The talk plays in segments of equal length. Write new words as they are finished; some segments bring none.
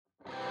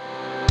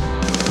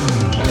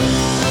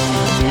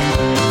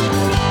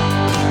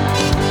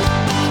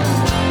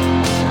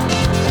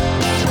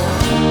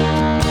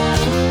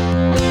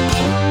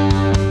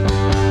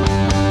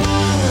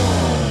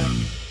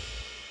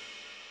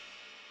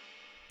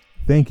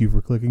Thank you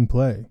for clicking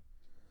play.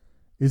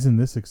 Isn't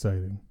this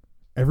exciting?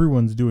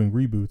 Everyone's doing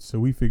reboots, so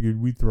we figured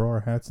we'd throw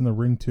our hats in the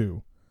ring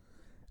too.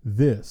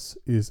 This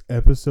is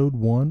episode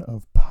 1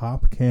 of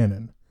Pop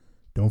Canon.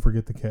 Don't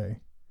forget the K.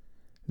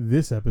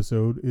 This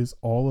episode is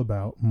all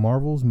about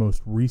Marvel's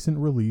most recent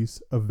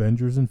release,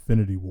 Avengers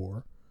Infinity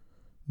War.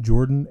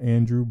 Jordan,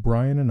 Andrew,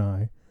 Brian, and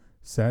I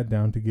sat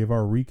down to give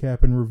our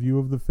recap and review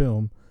of the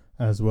film,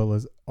 as well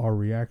as our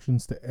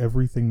reactions to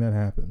everything that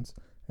happens,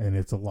 and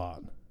it's a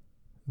lot.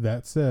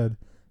 That said,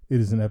 it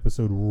is an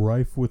episode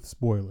rife with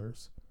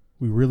spoilers.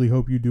 We really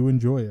hope you do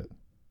enjoy it.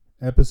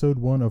 Episode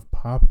 1 of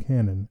Pop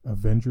Canon,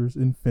 Avengers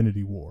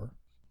Infinity War.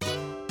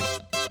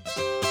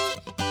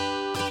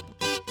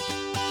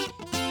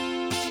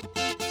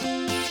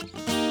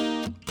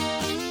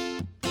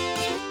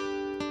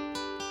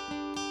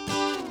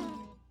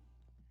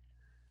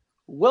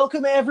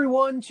 Welcome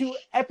everyone to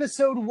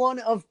episode 1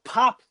 of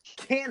Pop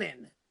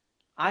Canon.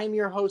 I'm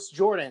your host,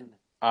 Jordan.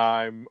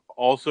 I'm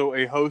also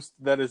a host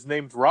that is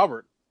named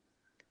Robert.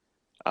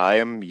 I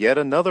am yet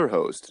another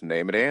host,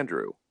 named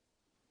Andrew.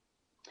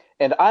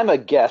 And I'm a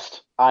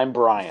guest. I'm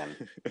Brian.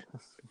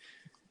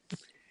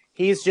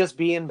 He's just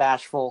being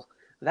bashful.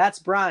 That's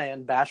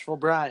Brian, Bashful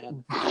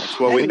Brian. That's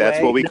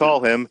what we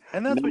call him,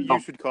 and that's what you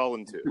should call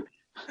him too.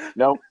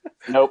 Nope,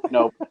 not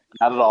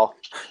at all.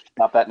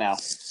 Stop that now.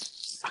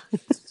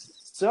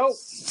 So,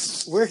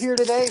 we're here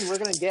today, and we're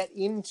going to get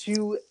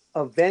into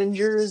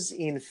Avengers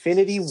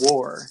Infinity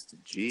War.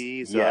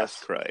 Jesus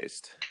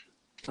Christ.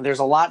 There's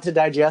a lot to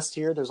digest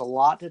here. There's a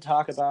lot to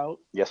talk about.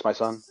 Yes, my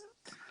son.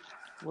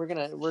 We're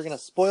gonna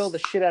spoil the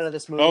shit out of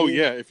this movie. Oh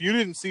yeah, if you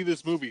didn't see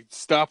this movie,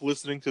 stop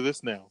listening to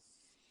this now.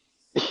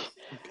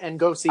 And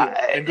go see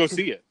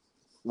it.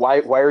 Why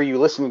are you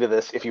listening to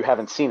this if you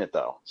haven't seen it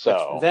though?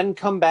 So then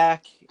come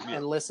back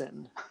and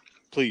listen.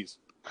 Please.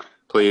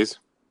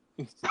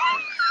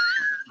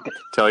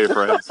 Tell your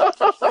friends.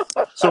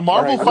 So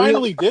Marvel Right.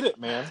 finally did it,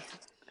 man.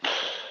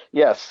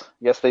 yes,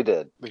 they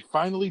did. They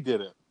finally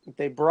did it.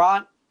 They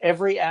brought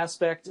every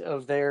aspect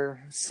of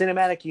their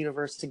cinematic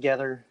universe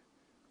together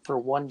for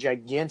one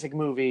gigantic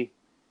movie.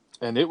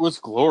 And it was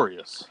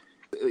glorious.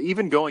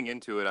 Even going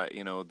into it,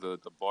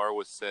 the bar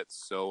was set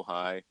so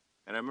high.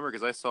 And I remember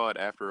because I saw it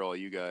after all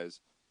you guys.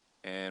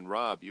 And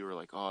Rob, you were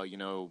like,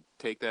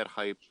 take that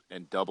hype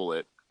and double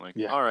it. Like,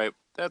 Yeah. All right,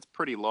 that's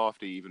pretty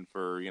lofty even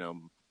for,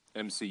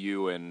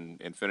 MCU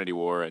and Infinity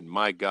War. And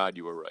my God,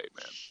 you were right,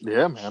 man.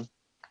 Yeah, man.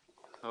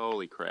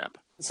 Holy crap.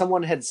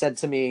 Someone had said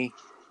to me,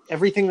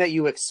 everything that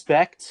you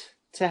expect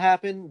to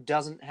happen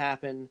doesn't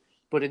happen,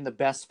 but in the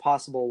best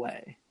possible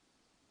way.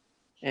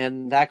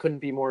 And that couldn't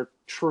be more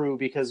true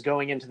because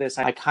going into this,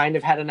 I kind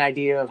of had an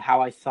idea of how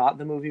I thought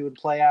the movie would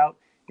play out.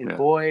 And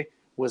boy,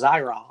 was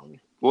I wrong.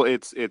 Well,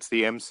 it's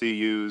the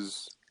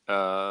MCU's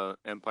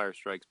Empire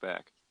Strikes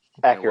Back.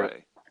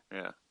 Accurate.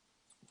 Yeah.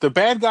 The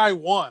bad guy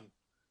won.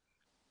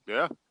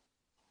 Yeah.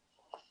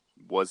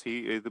 Was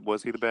he the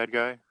bad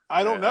guy?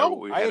 I don't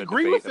know. I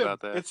agree with him.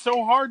 It's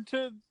so hard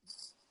to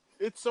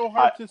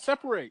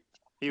separate.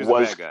 He was the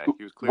bad guy.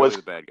 He was clearly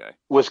the bad guy.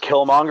 Was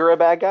Killmonger a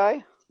bad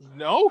guy?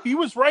 No, he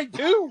was right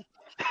too.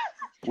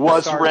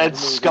 Was Red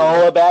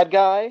Skull a bad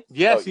guy?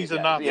 Yes, he's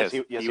a Nazi. Yes,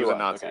 he was a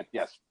Nazi. Okay.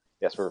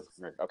 Yes, we're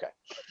okay.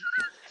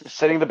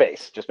 Setting the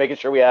base, just making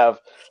sure we have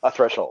a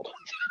threshold.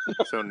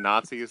 So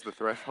Nazi is the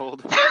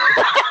threshold?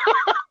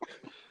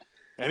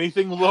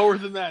 Anything lower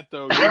than that,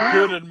 though, you're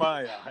good in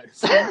my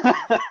eyes.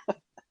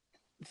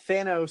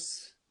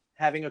 Thanos,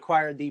 having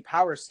acquired the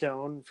Power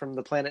Stone from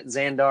the planet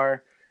Xandar,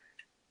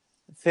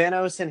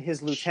 Thanos and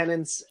his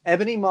lieutenants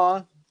Ebony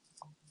Maw,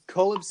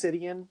 Cull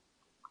Obsidian,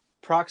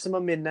 Proxima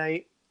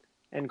Midnight,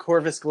 and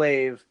Corvus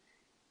Glaive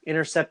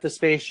intercept the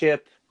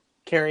spaceship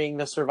carrying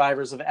the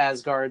survivors of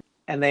Asgard,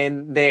 and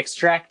then they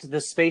extract the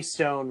Space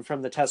Stone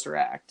from the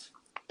Tesseract.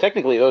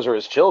 Technically, those are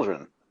his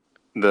children.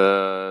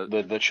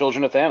 The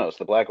children of Thanos,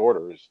 the Black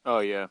Orders. Oh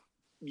yeah.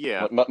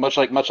 Much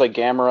like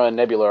Gamora and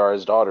Nebula are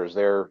his daughters,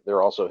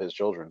 they're also his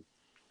children.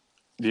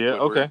 Yeah.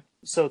 Okay.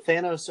 So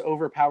Thanos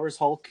overpowers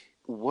Hulk.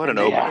 What an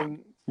opening!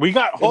 We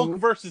got Hulk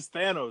versus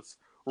Thanos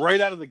right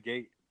out of the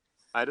gate.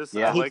 I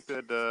like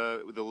that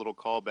the little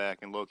callback,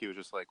 and Loki was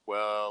just like,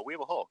 "Well, we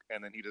have a Hulk,"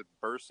 and then he just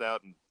bursts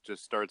out and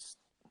just starts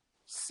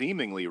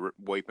seemingly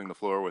wiping the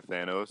floor with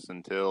Thanos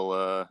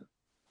until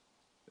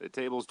the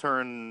tables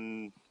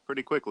turn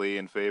pretty quickly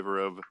in favor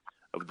of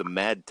the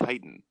Mad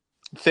Titan.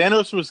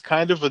 Thanos was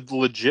kind of a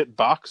legit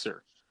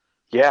boxer.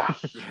 Yeah.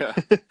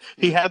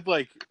 He had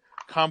like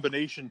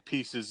combination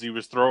pieces he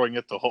was throwing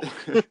at the Hulk.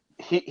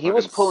 he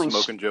was pulling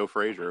smoking Joe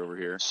Frazier over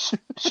here.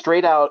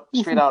 Straight out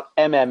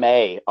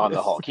MMA on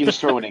the Hulk. He was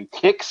throwing in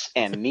kicks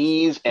and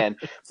knees and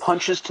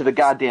punches to the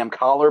goddamn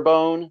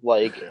collarbone.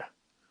 Like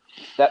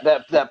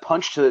that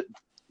punch to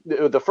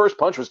the first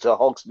punch was to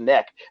Hulk's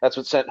neck. That's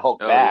what sent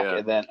Hulk back. Yeah.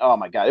 And then, oh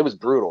my God, it was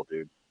brutal,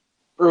 dude.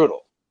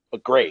 Brutal,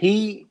 but great.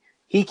 He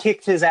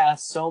kicked his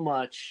ass so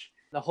much,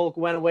 the Hulk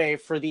went away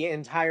for the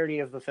entirety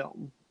of the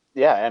film.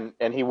 Yeah,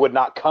 and he would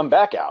not come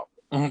back out.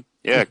 Mm-hmm.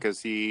 Yeah,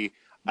 because I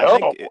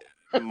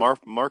think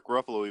Mark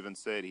Ruffalo even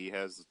said he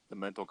has the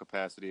mental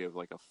capacity of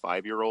like a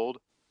 5-year-old.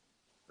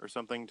 or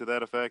something to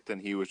that effect,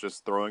 and he was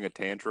just throwing a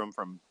tantrum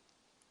from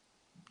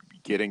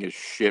getting his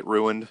shit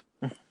ruined.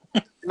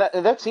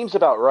 That seems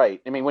about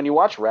right. I mean, when you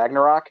watch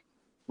Ragnarok,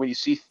 when you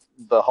see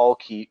the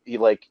Hulk, he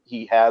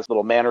has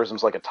little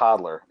mannerisms like a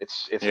toddler.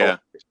 It's Yeah. hilarious.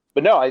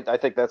 But no, I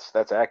think that's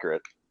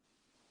accurate.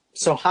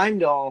 So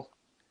Heimdall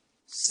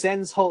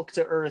sends Hulk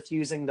to Earth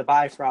using the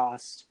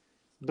Bifrost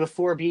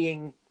before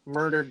being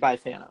murdered by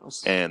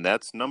Thanos. And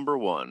that's number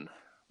one.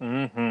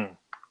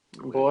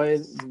 Mm-hmm. Boy,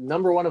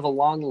 number one of a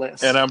long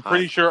list. And I'm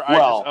pretty sure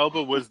Well- Idris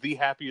Elba was the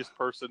happiest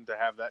person to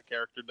have that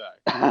character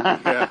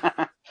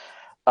die.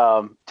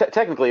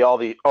 Technically, all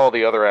the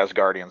other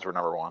Asgardians were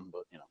number one,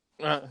 but you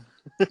know.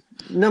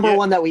 Number Yeah.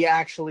 one that we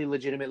actually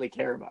legitimately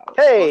care about.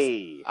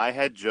 Hey, I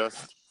had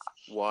just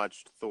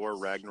watched Thor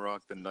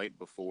Ragnarok the night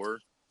before.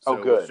 So Oh,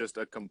 It good. was just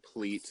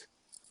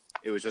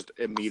it was just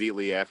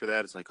immediately after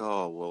that. It's like,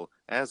 oh, well,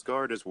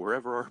 Asgard is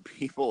wherever our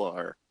people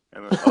are.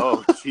 And I'm like,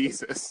 oh,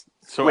 Jesus.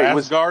 So Wait,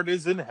 Asgard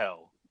is in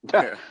hell.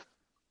 Yeah.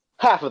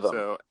 half of them.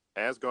 So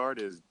Asgard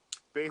is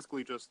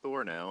basically just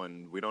Thor now,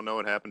 and we don't know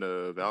what happened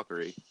to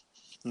Valkyrie.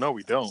 No,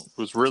 we don't. It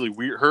was really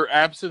weird. Her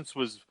absence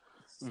was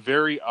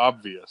very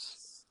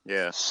obvious.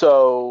 Yeah.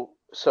 So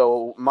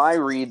my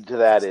read to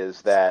that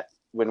is that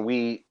when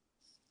we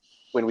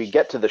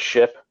get to the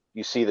ship,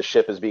 you see the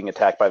ship is being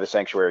attacked by the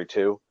Sanctuary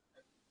too.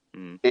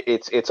 Mm.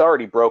 It's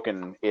already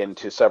broken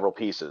into several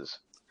pieces,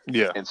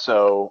 Yeah. and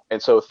so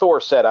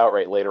Thor said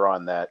outright later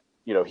on that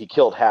he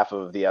killed half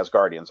of the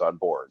Asgardians on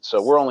board.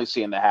 So we're only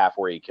seeing the half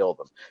where he killed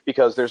them,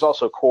 because there's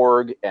also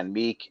Korg and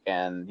Meek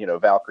and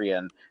Valkyrie,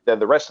 and then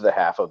the rest of the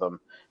half of them.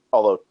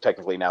 Although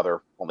technically now there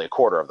are only a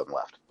quarter of them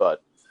left,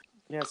 but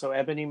Yeah, so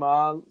Ebony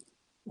Maw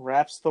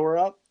wraps Thor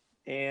up,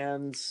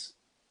 and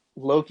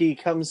Loki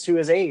comes to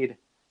his aid.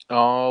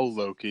 Oh,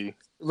 Loki.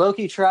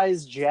 Loki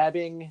tries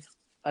jabbing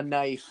a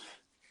knife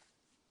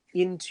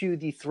into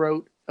the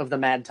throat of the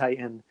Mad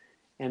Titan,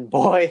 and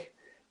boy,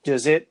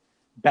 does it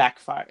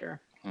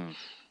backfire.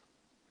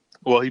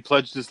 Well, he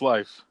pledged his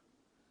life.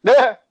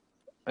 yeah,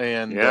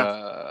 And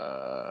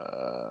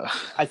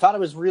I thought it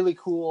was really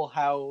cool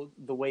how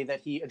the way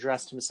that he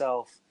addressed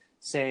himself,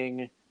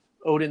 saying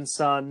Odin's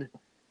son,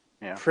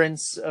 Yeah.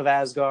 Prince of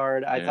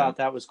Asgard. I Yeah. thought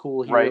that was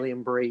cool. He Right. really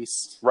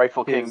embraced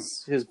rightful king,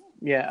 his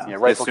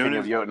rightful As soon king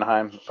of as-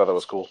 Jotunheim. Thought that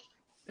was cool.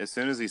 As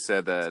soon as he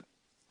said that,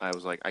 I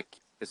was like,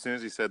 as soon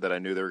as he said that, I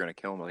knew they were going to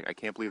kill him. Like, I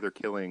can't believe they're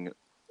killing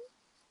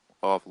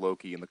off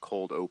Loki in the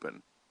cold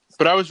open.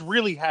 but I was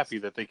really happy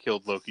that they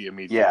killed Loki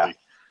immediately.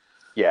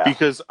 Yeah,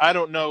 Because I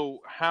don't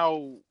know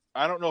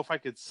if I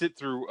could sit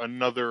through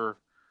another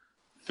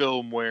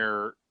film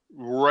where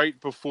right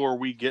before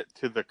we get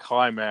to the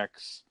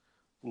climax,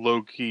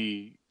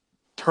 Loki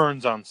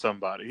turns on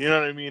somebody. You know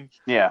what I mean?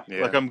 yeah.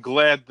 Yeah. Like, I'm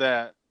glad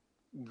that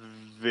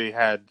they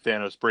had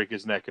Thanos break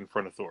his neck in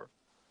front of Thor.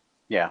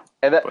 Yeah,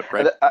 and that, But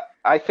right-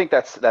 I think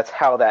that's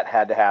how that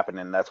had to happen,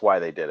 and that's why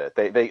they did it.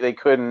 They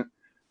couldn't.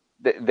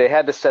 They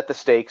had to set the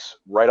stakes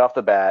right off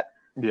the bat,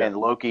 Yeah. and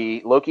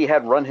Loki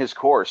had run his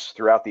course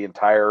throughout the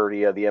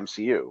entirety of the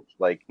MCU.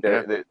 Like,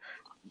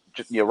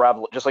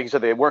 Rob, just like you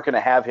said, they weren't going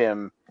to have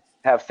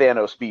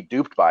Thanos be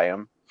duped by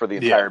him for the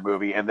entire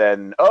movie, and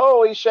then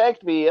he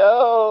shanked me.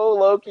 Oh,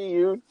 Loki,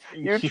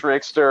 you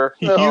trickster.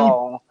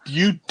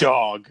 You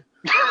dog.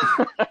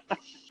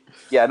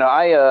 Yeah, no,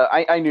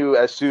 I knew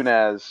as soon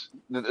as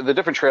the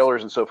different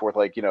trailers and so forth,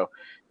 like,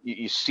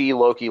 you see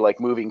Loki like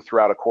moving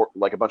throughout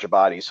a bunch of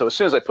bodies. So as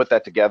soon as I put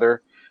that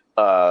together,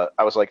 I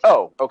was like,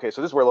 oh, okay,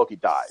 so this is where Loki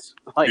dies.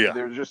 Like, Yeah.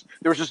 there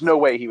was just no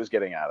way he was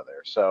getting out of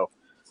there. So,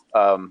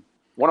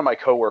 one of my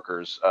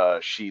coworkers,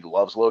 she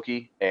loves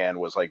Loki, and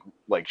was like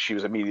she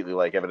was immediately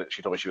like evident.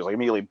 She told me she was like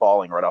immediately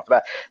bawling right off the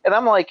bat, and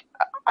I'm like,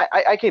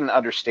 I can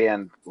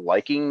understand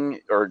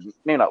liking, or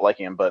maybe not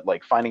liking him, but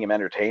like finding him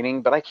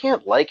entertaining. But I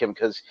can't like him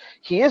because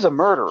he is a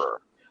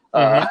murderer.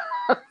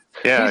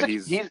 Yeah,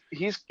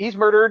 He's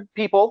murdered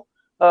people.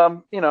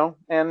 And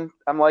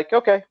I'm like,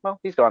 okay, well,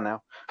 he's gone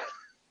now.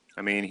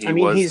 I mean, I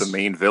mean, was he's- the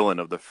main villain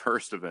of the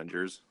first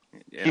Avengers.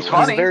 Yeah, He's it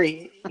was-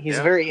 funny. He's Yeah.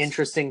 a very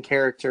interesting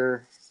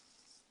character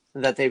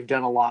that they've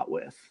done a lot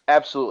with.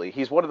 Absolutely,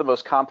 he's one of the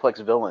most complex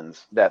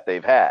villains that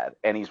they've had,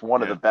 and he's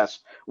one of the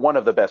best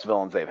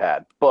villains they've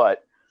had.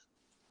 But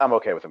I'm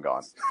okay with him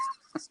gone.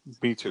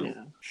 Me too.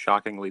 Yeah.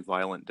 Shockingly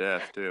violent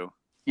death, too.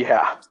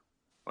 Yeah,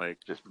 Like,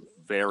 just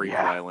very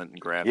Yeah. violent and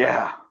graphic.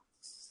 yeah,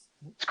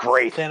 it's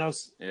great.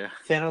 Thanos Yeah.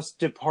 Thanos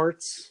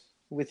departs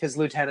with his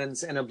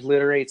lieutenants and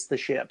obliterates the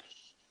ship.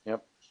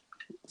 Yep.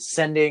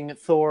 Sending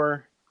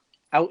Thor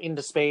out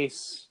into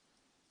space,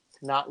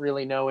 not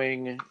really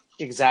knowing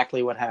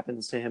exactly what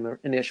happens to him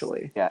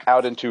initially. Yeah,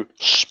 out into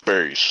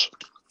space.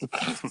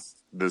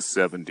 The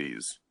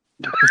 70s.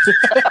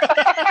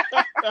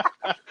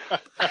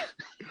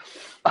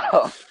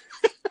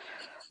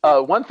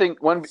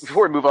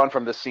 Before we move on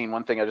from this scene,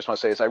 one thing I just want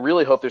to say is I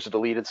really hope there's a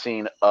deleted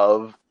scene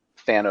of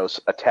Thanos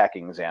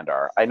attacking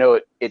Xandar. I know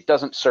it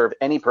doesn't serve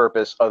any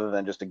purpose other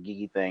than just a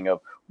geeky thing of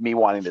me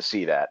wanting to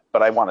see that,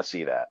 but I want to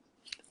see that.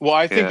 Well,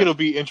 I think Yeah. it'll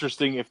be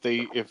interesting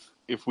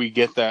if we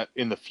get that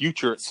in the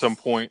future at some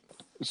point,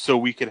 so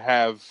we could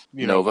have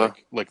Nova?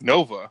 like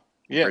Nova.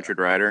 Yeah, Richard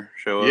Rider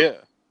show up. yeah.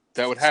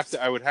 That would have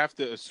to. I would have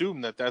to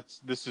assume that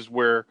this is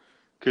where,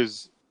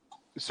 because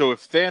so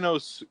if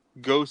Thanos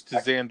goes to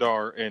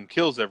Xandar and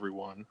kills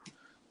everyone,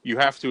 you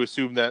have to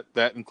assume that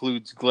that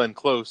includes Glenn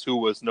Close, who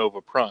was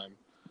Nova Prime.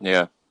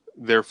 Yeah.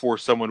 Therefore,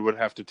 someone would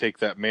have to take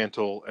that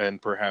mantle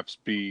and perhaps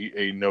be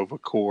a Nova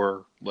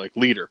Corps like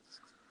leader,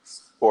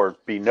 Or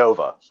be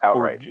Nova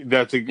outright.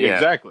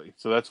 Exactly.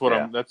 So that's what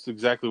Yeah. That's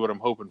exactly what I'm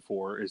hoping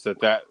for. Is that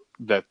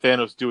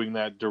Thanos doing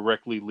that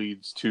directly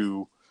leads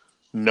to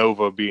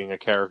Nova being a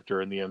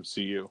character in the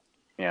MCU.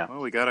 Yeah. Well,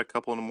 we got a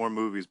couple of more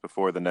movies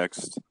before the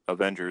next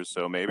Avengers,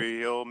 so maybe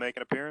he'll make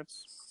an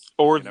appearance.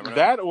 Or You never know.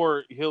 that,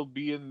 or he'll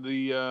be in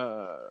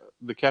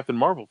the Captain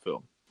Marvel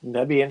film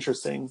That'd be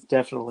interesting,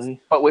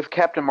 definitely. But with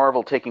Captain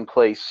Marvel taking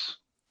place,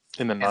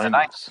 in the the 90s.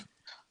 I It's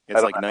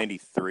don't like know.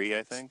 93,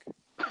 I think.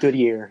 Good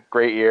year.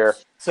 great year.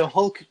 So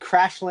Hulk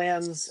crash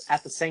lands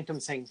at the Sanctum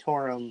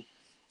Sanctorum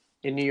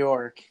in New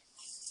York,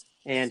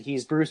 and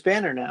he's Bruce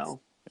Banner now.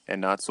 And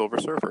not Silver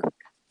Surfer.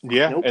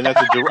 Yeah, Nope. and that's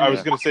I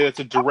was going to say that's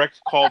a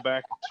direct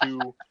callback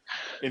to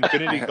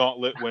Infinity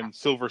Gauntlet when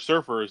Silver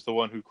Surfer is the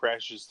one who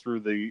crashes through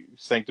the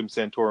Sanctum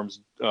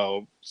Sanctorum's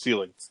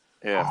ceiling.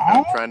 Yeah,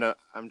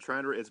 I'm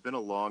trying to. It's been a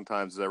long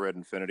time since I read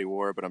Infinity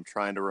War, but I'm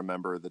trying to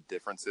remember the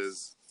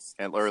differences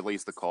or at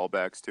least the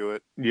callbacks to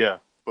it. Yeah,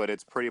 But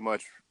it's pretty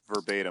much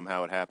verbatim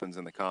how it happens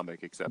in the comic,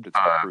 except it's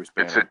Bruce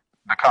It's Banner.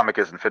 the comic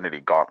is Infinity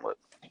Gauntlet.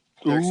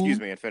 Or, excuse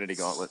me, Infinity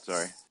Gauntlet.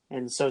 Sorry.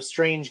 And so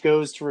Strange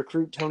goes to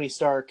recruit Tony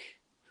Stark,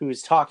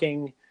 who's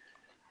talking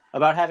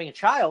about having a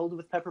child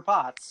with Pepper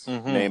Potts.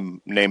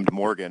 Named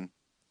Morgan.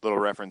 Little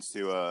reference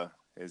to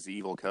his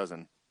evil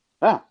cousin.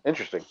 Oh,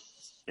 interesting.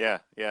 Yeah.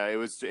 It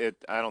was.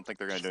 I don't think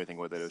they're gonna do anything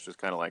with it. It was just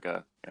kind of like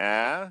a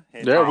yeah.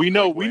 We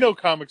know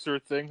comics are a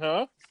thing,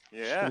 huh?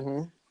 Yeah,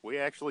 Mhm. we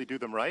actually do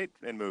them right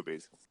in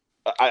movies.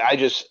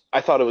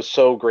 I thought it was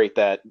so great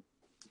that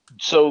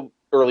so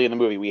early in the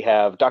movie we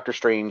have Doctor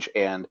Strange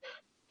and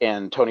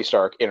Tony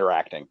Stark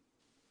interacting.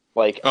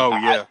 Like, Oh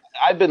yeah,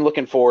 I've been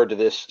looking forward to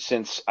this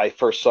since I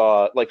first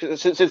saw, like,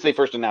 since they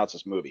first announced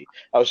this movie.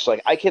 I was just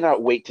like, I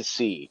cannot wait to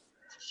see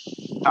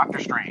Doctor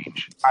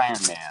Strange, Iron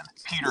Man,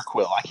 Peter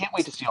Quill. I can't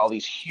wait to see all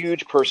these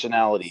huge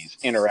personalities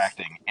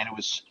interacting, and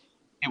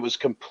it was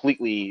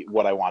completely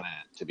what I wanted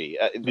it to be.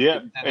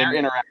 Their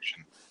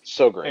interaction,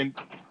 so great.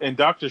 and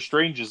Doctor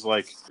Strange is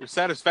like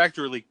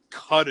satisfactorily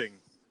cutting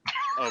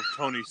of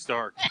Tony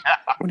Stark.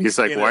 When he's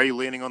like, In "Why a- are you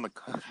leaning on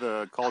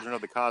the cauldron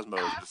of the cosmos?"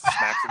 Just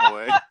smacks him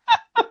away.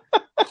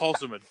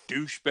 Calls him a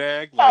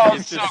douchebag. Like,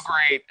 it's so just,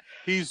 great.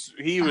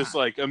 he was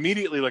like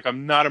immediately like,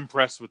 I'm not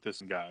impressed with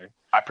this guy.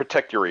 I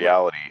protect your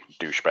reality,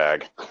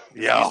 douchebag.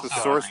 Yeah, He's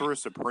the Sorcerer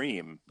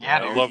Supreme. Yeah,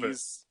 I love it.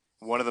 He's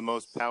one of the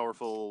most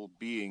powerful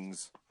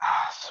beings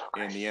So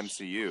in great. the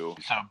MCU.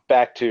 So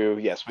back to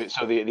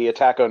the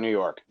attack on New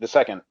York, the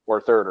second or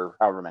third or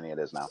however many it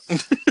is now.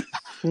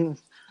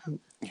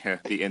 Yeah,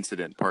 the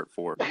incident, part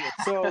 4.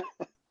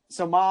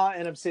 So Ma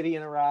and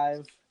Obsidian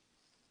arrive.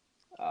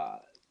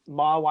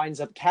 Ma winds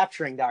up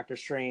capturing Doctor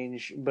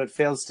Strange, but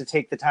fails to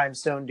take the Time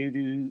Stone due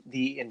to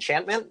the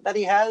enchantment that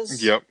he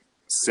has Yep.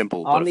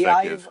 Simple on but the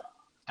Eye effective.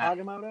 of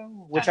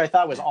Agamotto, which I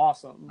thought was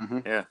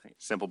awesome. Yeah,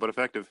 simple but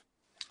effective.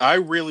 I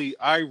really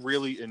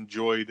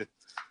enjoyed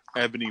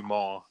Ebony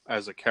Maw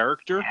as a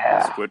character.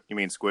 Yeah. You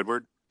mean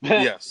Squidward?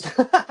 Yes,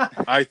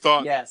 I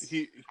thought Yes.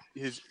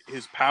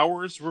 his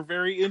powers were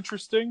very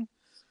interesting,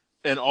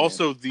 and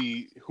also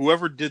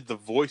whoever did the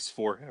voice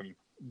for him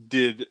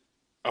did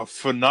a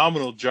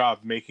phenomenal job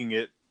making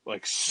it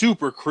like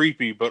super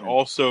creepy, but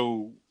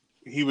also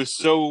he was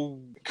so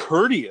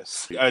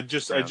courteous. I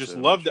just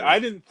loved it. I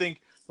didn't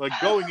think, like,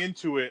 going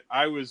into it,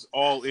 I was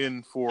all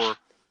in for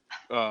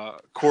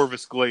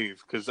Corvus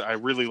Glaive because I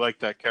really liked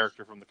that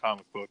character from the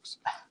comic books.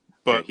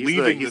 But Yeah,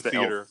 leaving he's the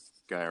theater, elf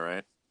guy,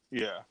 right?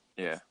 yeah,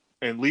 Yeah.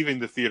 and leaving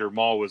the theater,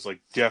 Maul was like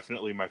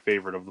definitely my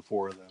favorite of the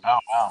four of them. Oh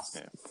wow.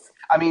 Yeah.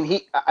 I mean,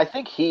 I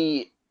think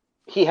he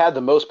had the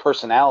most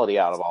personality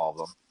out of all of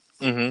them.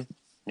 Mm-hmm.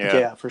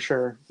 Yeah, for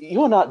sure.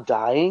 You're not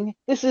dying.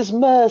 This is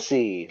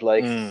mercy.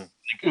 Like, Mm.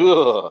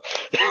 ugh.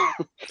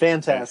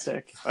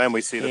 Fantastic. And we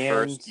see the And-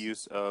 first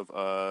use of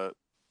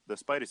the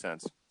Spidey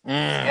sense.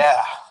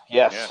 Yeah.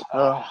 Yes. Yeah.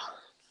 Oh,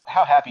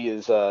 How happy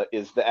is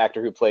the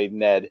actor who played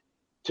Ned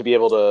to be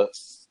able to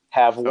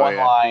have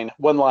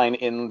one line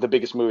in the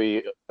biggest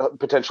movie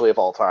potentially of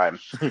all time?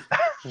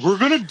 We're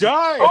gonna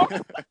die.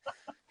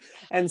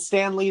 and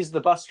Stan Lee's the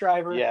bus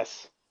driver.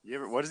 Yes.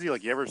 What is he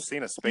like? You ever seen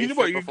a You, spaceship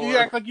before? you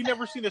act like you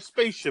never seen a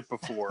spaceship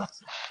before.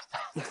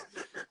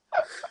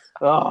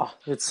 Oh,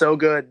 it's so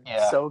good.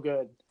 Yeah. So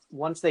good.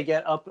 Once they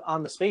get up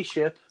on the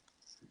spaceship,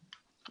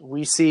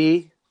 we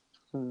see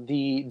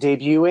the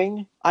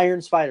debuting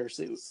Iron Spider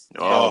suit.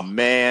 Oh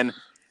man!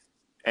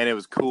 And it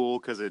was cool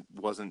because it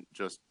wasn't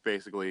just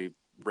basically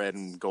red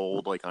and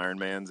gold like Iron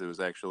Man's. It was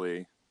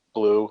actually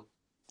Blue.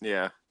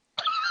 yeah.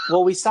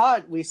 Well, we saw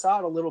it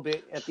a little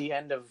bit at the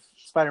end of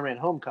Spider-Man: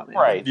 Homecoming.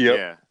 Right. Yep.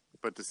 Yeah.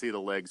 But to see the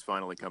legs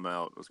finally come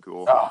out was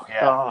cool. Oh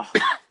yeah. Oh,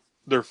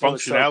 Their was so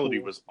functionality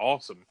cool. was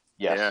awesome.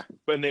 Yes. Yeah.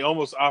 But they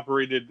almost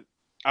operated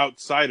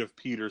outside of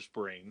Peter's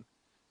brain.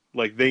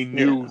 Like they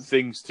knew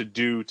things to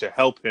do to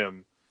help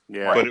him,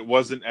 Yeah. but it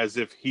wasn't as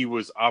if he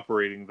was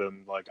operating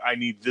them. Like, I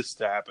need this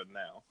to happen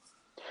now.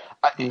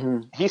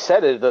 He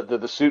said it that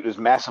the suit is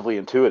massively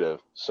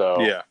intuitive.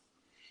 So Yeah.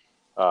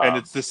 And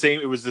it's the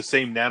same. It was the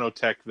same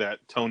nanotech that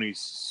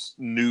Tony's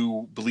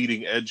new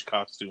Bleeding Edge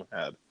costume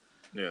had.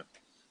 Yeah.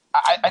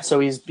 So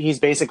he's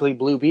basically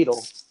Blue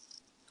Beetle.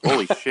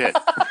 Holy shit.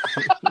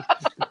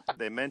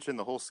 They mentioned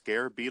the whole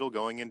scare beetle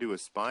going into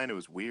his spine. It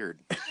was weird.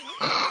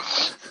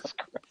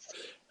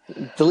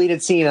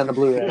 Deleted scene on the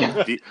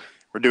Blu-ray.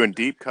 We're doing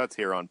deep cuts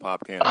here on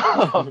Pop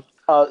Canon.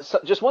 So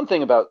just one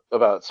thing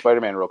about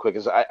Spider-Man real quick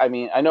is I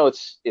mean, I know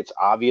it's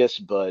obvious,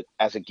 but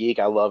as a geek,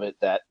 I love it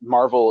that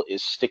Marvel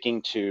is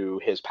sticking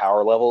to his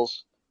power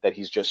levels, that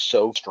he's just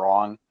so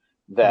strong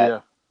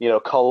that, you know,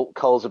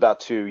 Cull's about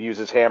to use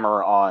his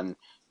hammer on,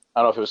 I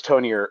don't know if it was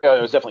Tony or,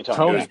 it was definitely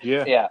Tony.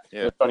 Yeah.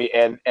 Yeah. Tony,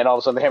 and all of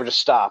a sudden the hammer just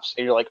stops,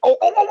 and you're like, oh,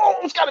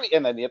 it's gotta be,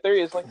 and then there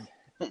he is like,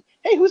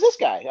 hey, who's this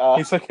guy?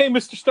 He's like, hey,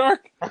 Mr.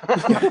 Stark.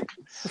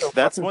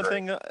 That's one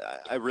thing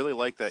I really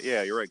like that.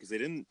 Yeah, you're right, because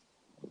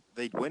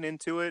they went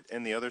into it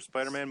in the other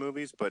Spider-Man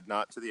movies, but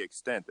not to the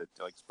extent that,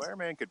 like,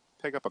 Spider-Man could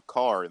pick up a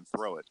car and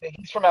throw it.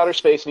 He's from outer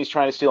space and he's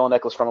trying to steal a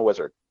necklace from a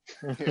wizard.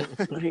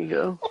 There you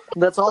go.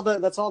 That's all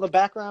the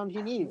background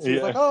he needs.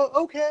 He's like, oh,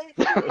 okay.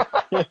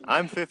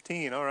 I'm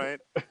 15. All right.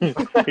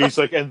 He's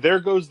like, and there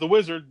goes the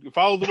wizard.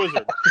 Follow the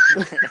wizard.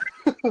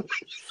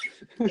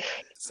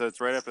 So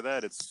it's right after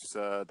that. It's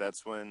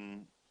that's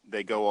when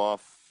they go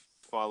off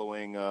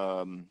following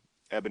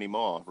Ebony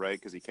Maw, right?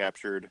 Because he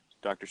captured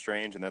Doctor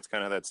Strange, and that's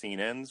kind of how that scene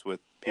ends with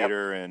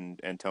Peter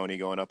and Tony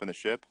going up in the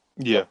ship.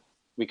 Yeah.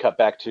 We cut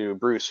back to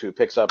Bruce, who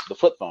picks up the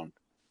flip phone.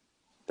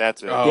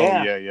 That's it. Oh,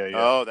 yeah.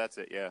 Oh, that's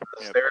it. Yeah.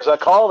 There's a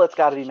call that's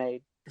got to be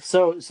made.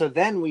 So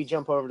then we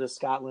jump over to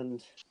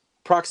Scotland.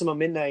 Proxima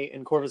Midnight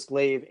and Corvus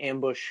Glaive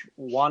ambush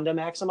Wanda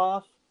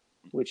Maximoff,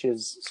 which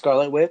is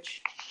Scarlet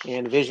Witch,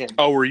 and Vision.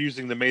 Oh, we're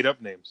using the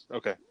made-up names.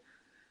 Okay.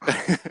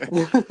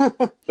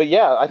 But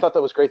yeah, I thought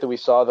that was great that we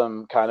saw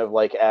them kind of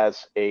like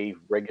as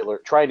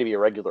trying to be a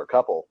regular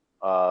couple.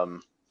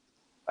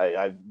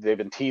 They've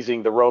been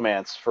teasing the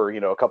romance for,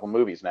 a couple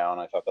movies now,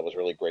 and I thought that was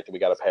really great that we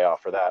got a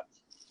payoff for that.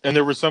 And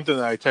there was something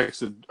that I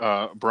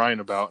texted Brian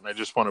about, and I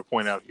just want to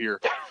point out here.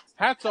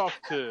 Hats off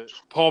to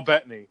Paul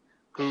Bettany,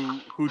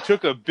 who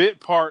took a bit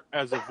part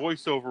as a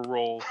voiceover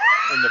role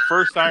in the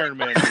first Iron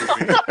Man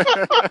movie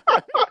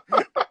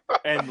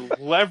and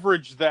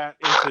leveraged that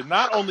into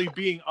not only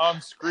being on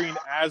screen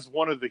as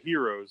one of the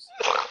heroes,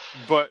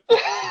 but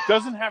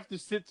doesn't have to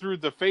sit through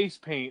the face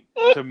paint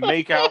to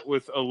make out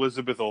with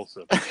Elizabeth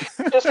Olsen.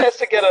 He just has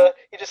to get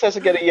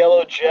a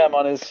yellow gem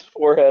on his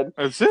forehead.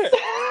 That's it.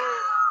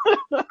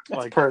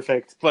 Like,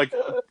 perfect. Like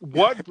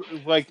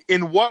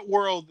in what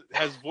world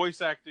has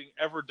voice acting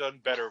ever done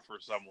better for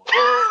someone?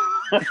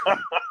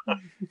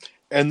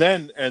 and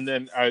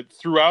then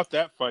throughout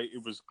that fight,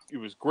 it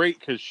was great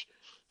because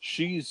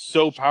she's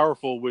so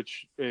powerful,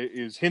 which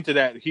is hinted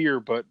at here,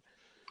 but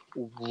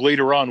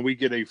later on we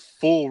get a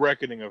full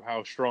reckoning of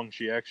how strong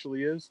she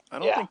actually is. I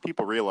don't think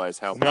people realize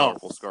how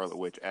powerful Scarlet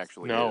Witch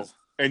actually is.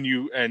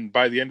 And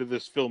by the end of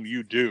this film,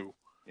 you do.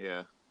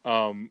 Yeah.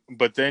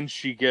 But then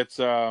she gets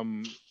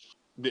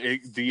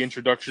the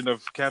introduction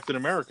of Captain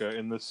America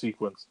in this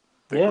sequence.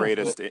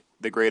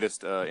 The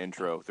greatest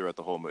intro throughout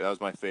the whole movie. That was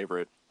my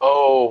favorite.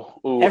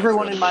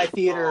 Everyone in my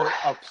theater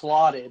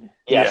applauded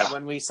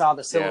when we saw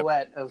the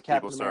silhouette of Captain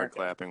America. People started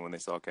clapping when they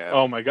saw Cap.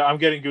 Oh my god, I'm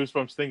getting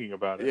goosebumps thinking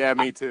about it. Yeah,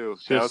 me too.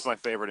 That was my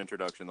favorite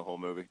introduction in the whole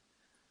movie.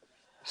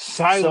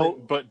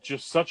 Silent, but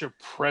just such a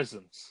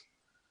presence.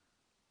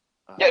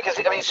 Yeah, because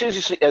I mean,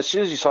 as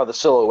soon as you saw the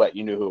silhouette,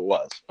 you knew who it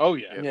was. Oh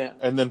yeah.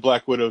 And then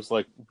Black Widow's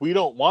like, "We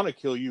don't want to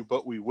kill you,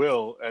 but we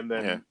will." And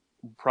then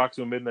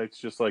Proxima Midnight's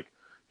just like,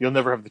 "You'll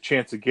never have the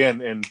chance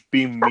again." And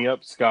beam me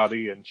up,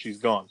 Scotty, and she's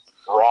gone.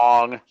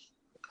 Wrong.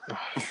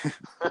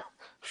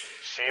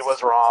 She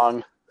was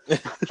wrong.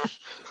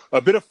 A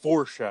bit of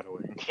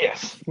foreshadowing.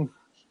 Yes.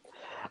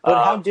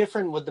 But how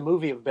different would the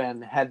movie have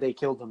been had they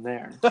killed him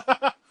there?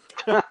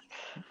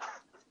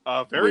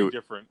 Very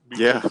different,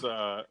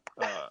 because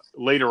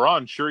later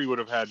on, Shuri would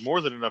have had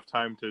more than enough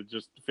time to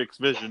just fix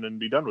Vision and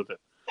be done with it.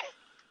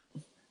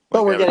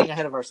 But we're getting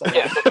ahead of ourselves.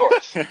 Yes, of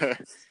course.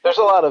 There's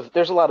a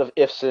lot of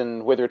ifs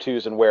and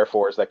whithertos and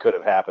wherefores that could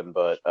have happened,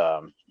 but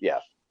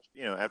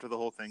after the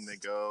whole thing, they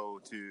go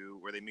to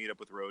where they meet up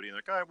with Rhodey, and they're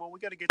like, all right, well, we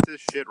got to get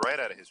this shit right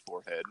out of his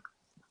forehead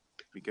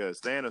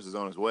because Thanos is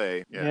on his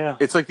way. Yeah.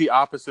 It's like the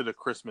opposite of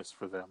Christmas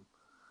for them.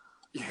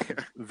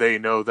 Yeah. They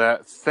know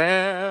that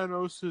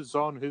Thanos is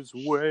on his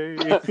way.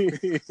 Are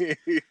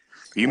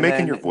you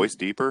making your voice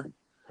deeper?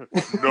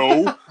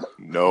 No.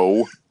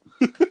 No.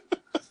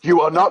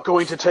 You are not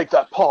going to take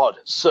that pod,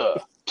 sir,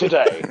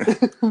 today.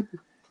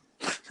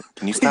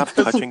 Can you stop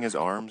touching his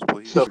arms,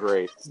 please? So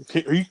great.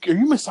 Are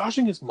you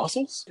massaging his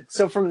muscles?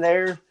 So from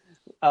there,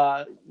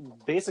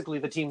 basically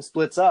the team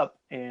splits up,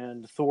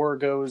 and Thor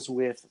goes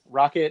with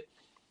Rocket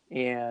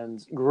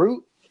and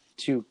Groot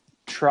to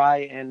try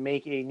and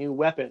make a new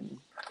weapon.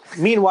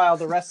 Meanwhile,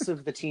 the rest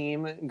of the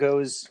team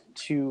goes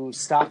to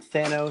stop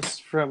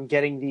Thanos from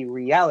getting the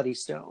Reality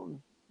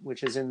Stone,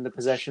 which is in the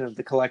possession of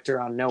the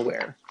Collector on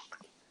Nowhere.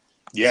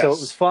 Yes. So it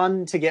was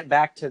fun to get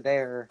back to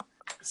there,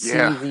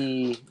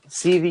 see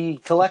the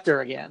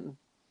Collector again,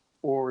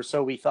 or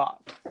so we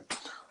thought.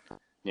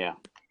 Yeah.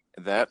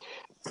 Because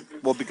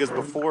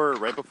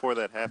right before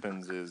that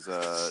happens is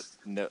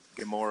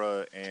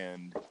Gamora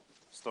and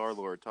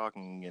Star-Lord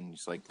talking, and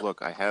he's like,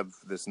 "Look, I have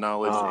this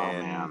knowledge,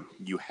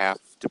 you have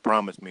to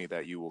promise me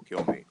that you will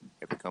kill me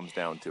if it comes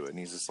down to it." And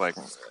he's just like,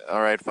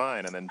 "All right,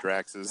 fine." And then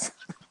Drax is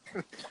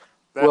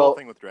whole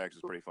thing with Drax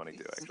is pretty funny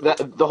too.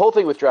 Actually, the whole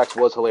thing with Drax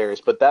was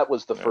hilarious, but that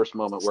was the first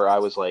moment where I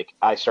was like,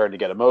 I started to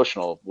get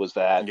emotional. Was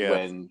that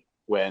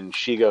when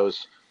she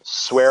goes,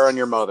 "Swear on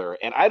your mother,"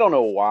 and I don't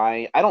know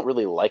why. I don't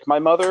really like my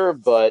mother,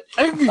 but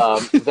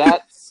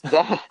that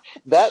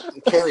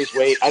carries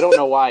weight. I don't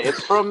know why.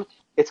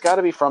 It's got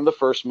to be from the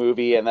first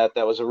movie, and that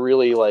was a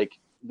really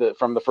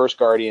from the first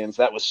Guardians.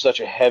 That was such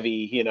a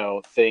heavy,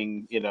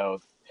 thing.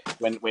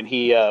 When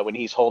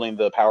he's holding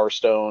the Power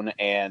Stone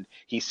and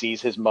he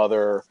sees his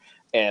mother,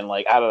 and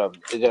I don't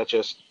know,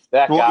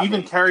 that got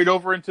even me. Carried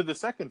over into the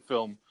second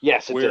film.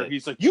 Yes, it where did.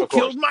 He's like, "You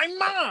killed my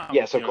mom."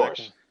 Yes, of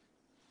course,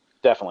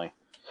 definitely.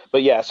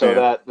 But yeah,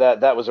 so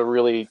that was a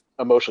really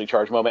emotionally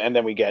charged moment, and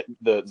then we get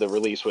the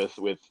release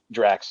with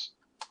Drax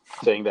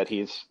saying that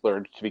he's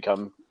learned to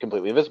become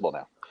completely invisible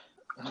now.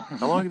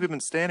 How long have you been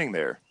standing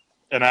there?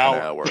 An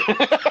hour.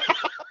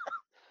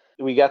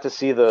 We got to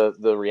see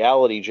the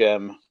reality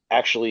gem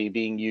actually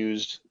being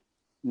used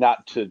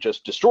not to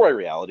just destroy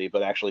reality,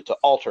 but actually to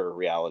alter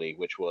reality,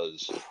 which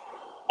was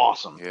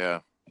awesome.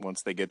 Yeah,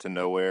 once they get to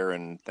Nowhere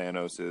and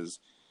Thanos is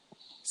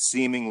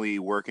seemingly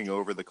working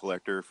over the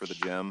Collector for the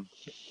gem.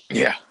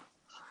 Yeah.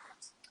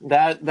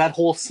 That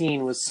whole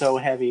scene was so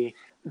heavy.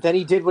 Then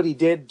he did what he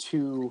did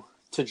to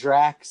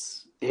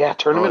Drax. Yeah,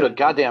 turn him into a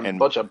goddamn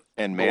bunch of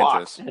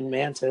Mantis. And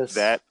Mantis.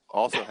 That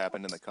also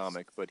happened in the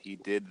comic, but he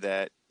did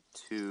that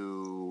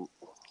to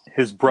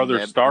his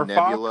brother Star Fox.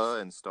 Nebula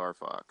and Star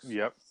Fox.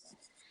 Yep.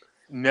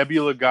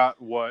 Nebula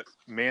got what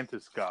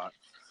Mantis got.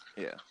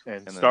 Yeah.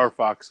 And Star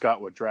Fox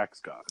got what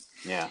Drax got.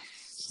 Yeah.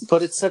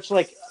 But it's such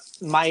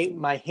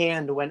my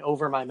hand went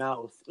over my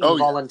mouth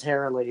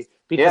involuntarily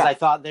because I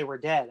thought they were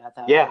dead at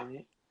that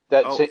point.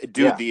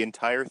 The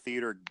entire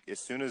theater, as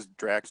soon as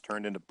Drax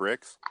turned into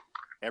bricks,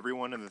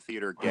 everyone in the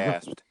theater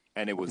gasped,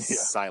 and it was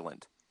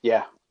silent.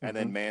 Yeah. And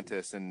then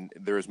Mantis, and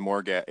there was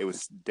more it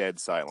was dead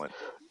silent.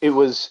 It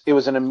was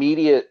an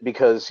immediate,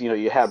 because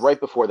you had right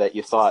before that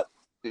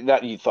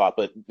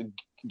but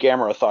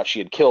Gamora thought she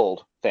had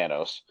killed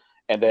Thanos,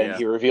 and then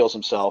he reveals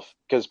himself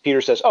because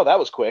Peter says, "Oh, that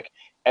was quick,"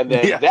 and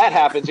then that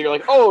happens, and you're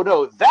like, "Oh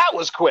no, that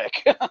was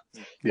quick."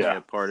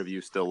 Part of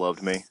you still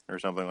loved me, or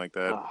something like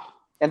that.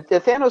 And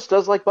Thanos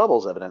does like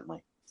bubbles,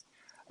 evidently.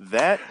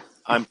 That,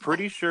 I'm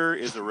pretty sure,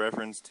 is a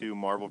reference to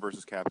Marvel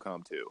vs.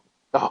 Capcom 2.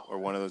 Or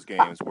one of those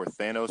games where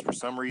Thanos, for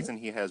some reason,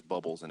 he has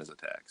bubbles in his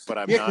attacks. But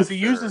I'm not because he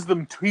uses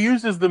them. He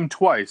uses them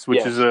twice,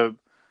 which is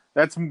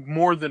that's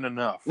more than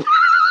enough.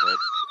 But,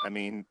 I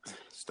mean,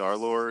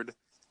 Star-Lord,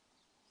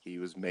 he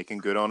was making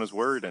good on his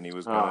word, and he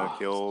was going to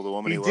kill the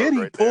woman he loved.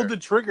 He pulled the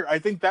trigger. I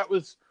think that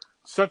was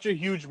such a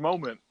huge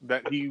moment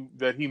that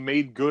he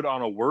made good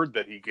on a word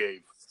that he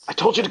gave. I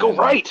told you to go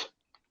right.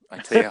 I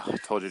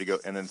told you to go,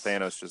 and then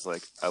Thanos just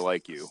like, "I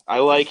like you." I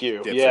like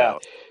you. Dips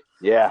out.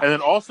 Yeah. And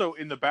then also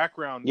in the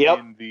background,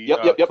 in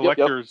the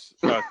collector's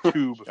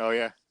tube,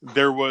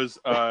 there was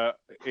a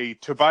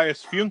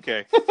Tobias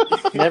Funke.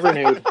 Never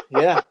knew.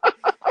 Yeah.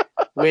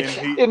 Which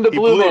in the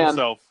Blue Man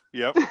himself.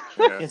 Yep.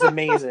 It's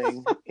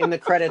amazing. In the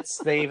credits,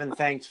 they even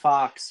thanked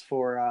Fox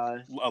for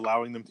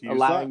allowing them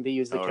to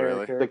use the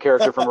character. Really? The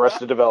character from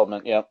Arrested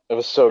Development. Yeah, it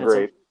was so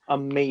great.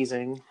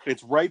 Amazing.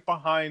 It's right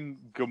behind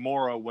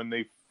Gamora when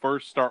they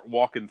first start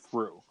walking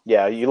through.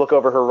 Yeah, you look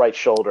over her right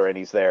shoulder and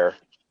he's there.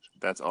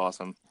 That's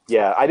awesome.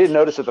 Yeah, I didn't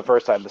notice it the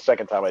first time. The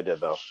second time I did,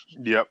 though.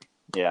 Yep.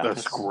 Yeah.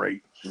 That's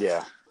great.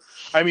 Yeah.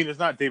 I mean, it's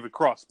not David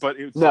Cross, but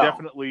it's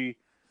definitely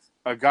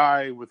a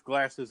guy with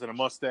glasses and a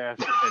mustache,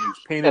 and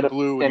he's painted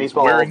blue, and he's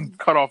wearing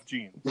cutoff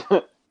jeans.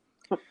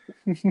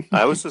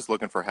 I was just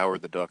looking for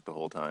Howard the Duck the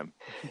whole time.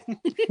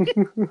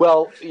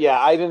 Well, yeah,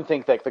 I didn't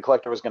think that the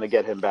Collector was going to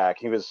get him back.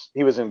 He was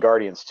in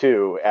Guardians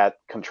 2 at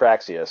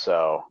Contraxia,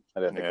 so I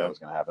didn't think that was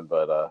going to happen.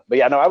 But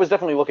yeah, no, I was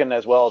definitely looking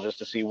as well just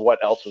to see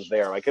what else was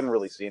there. I couldn't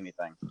really see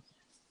anything.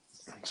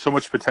 So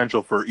much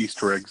potential for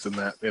Easter eggs in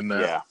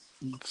that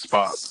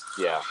spot.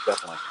 Yeah,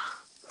 definitely.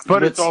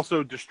 But it's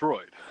also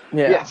destroyed.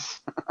 Yeah.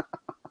 Yes.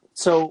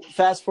 So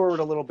fast forward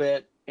a little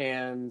bit,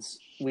 and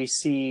we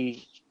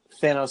see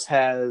Thanos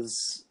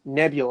has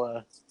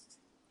Nebula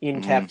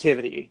in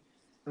captivity.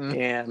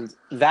 And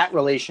that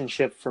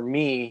relationship, for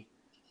me,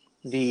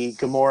 the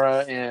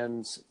Gamora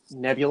and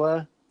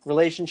Nebula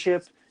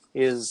relationship,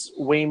 is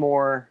way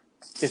more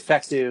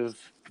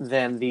effective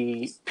than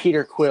the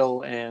Peter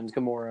Quill and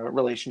Gamora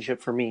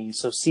relationship for me.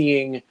 So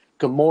seeing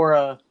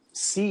Gamora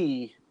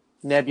see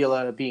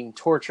Nebula being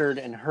tortured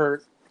and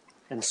hurt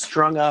and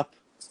strung up,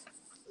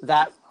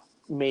 that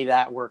made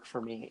that work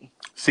for me.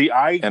 See,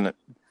 I And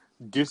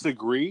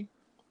disagree.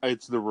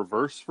 It's the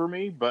reverse for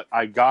me, but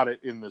I got it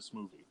in this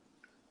movie.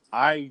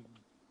 I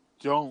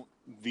don't.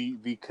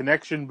 The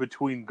connection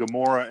between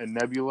Gamora and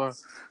Nebula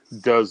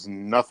does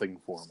nothing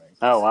for me.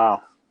 Oh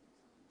wow.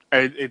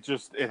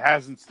 It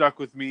hasn't stuck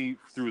with me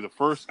through the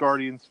first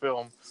Guardians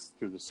film,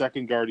 through the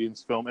second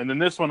Guardians film, and then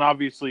this one,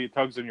 obviously, it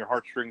tugs on your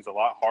heartstrings a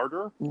lot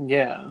harder.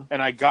 Yeah.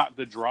 And I got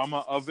the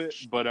drama of it,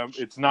 but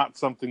it's not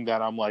something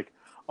that I'm like,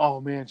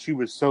 oh man, she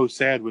was so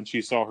sad when she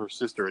saw her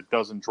sister. It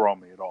doesn't draw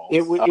me at all.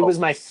 It was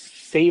my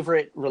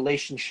favorite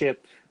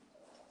relationship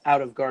out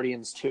of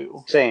Guardians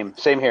 2. Same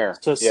here.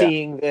 So Yeah.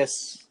 seeing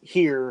this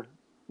here,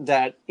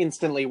 that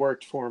instantly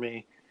worked for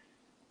me.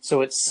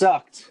 So it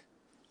sucked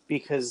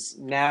because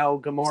now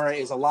Gamora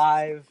is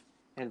alive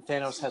and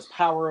Thanos has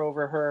power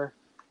over her.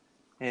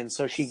 And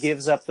so she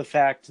gives up the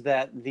fact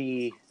that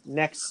the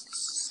next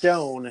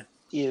stone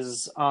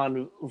is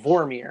on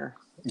Vormir.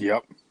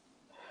 Yep.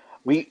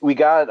 We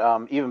got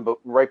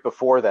right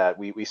before that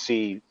we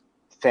see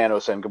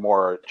Thanos and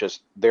Gamora,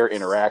 just their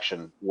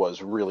interaction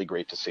was really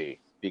great to see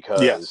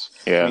because Yes.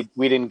 Yeah.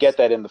 we didn't get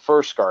that in the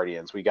first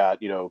Guardians. We got,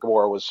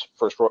 Gamora was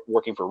first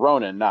working for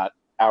Ronan, not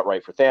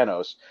outright for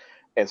Thanos.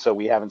 And so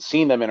we haven't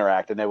seen them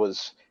interact. And it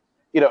was,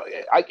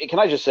 can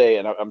I just say,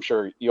 and I'm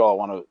sure you all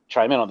want to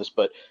chime in on this,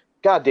 but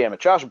God damn it,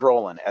 Josh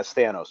Brolin as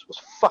Thanos was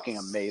fucking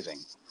amazing.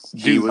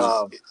 He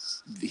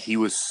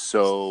was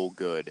so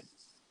good.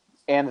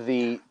 And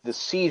the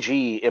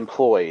CG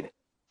employed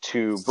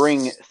to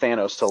bring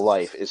Thanos to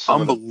life is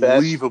some of the best.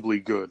 Unbelievably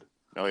good.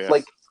 Oh yeah.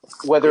 Like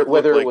whether it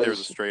looked it like was there was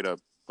a straight up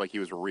like he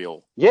was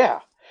real. yeah,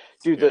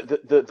 dude.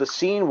 Yeah. The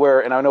scene where,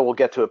 and I know we'll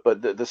get to it,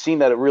 but the scene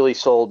that it really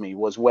sold me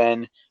was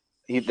when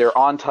they're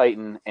on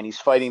Titan and he's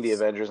fighting the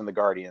Avengers and the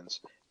Guardians,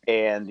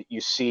 and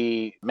you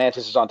see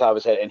Mantis is on top of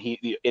his head and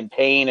he in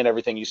pain and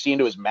everything. You see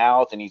into his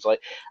mouth and he's like,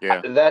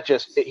 Yeah.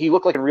 he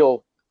looked like a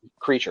real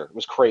creature. It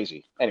was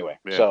crazy. Anyway,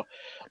 Yeah. so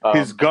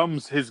His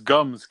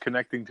gums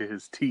connecting to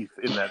his teeth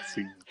in that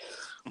scene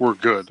were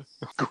good.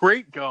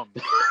 Great gums.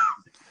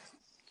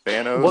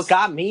 Thanos. What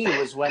got me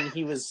was when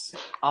he was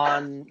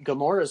on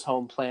Gamora's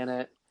home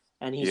planet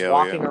and he's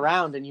walking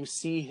around and you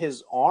see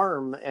his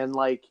arm and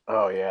like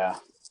oh yeah,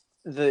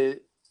 the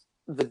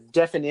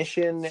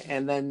definition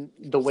and then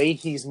the way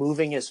he's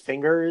moving his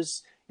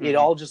fingers, it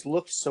all just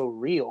looked so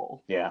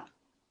real. yeah,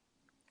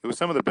 It was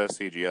some of the best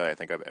CGI I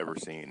think I've ever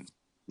seen.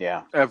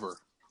 yeah. Ever.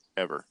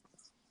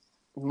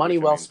 Money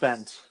well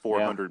spent.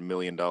 $400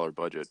 million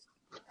budget.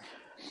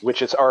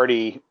 Which it's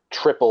already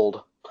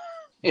tripled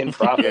in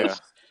profits. Yeah.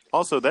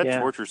 Also, that Yeah.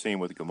 torture scene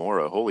with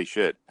Gamora, holy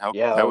shit!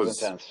 Yeah, that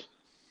was intense.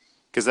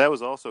 Because that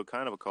was also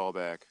kind of a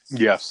callback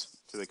Yes.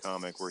 to the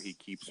comic where he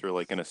keeps her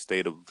like in a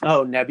state of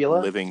Oh, Nebula?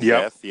 living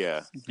Yep. death.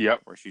 Yeah,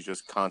 Yep. where she's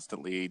just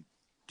constantly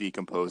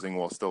decomposing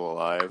while still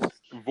alive.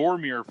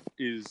 Vormir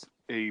is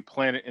a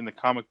planet in the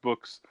comic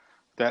books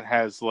that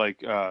has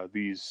like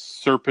these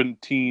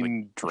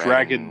serpentine Like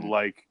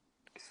dragon-like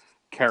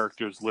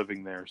characters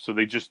living there. So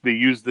they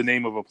use the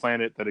name of a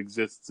planet that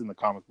exists in the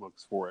comic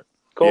books for it.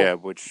 Cool. Yeah,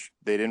 which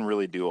they didn't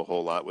really do a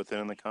whole lot with it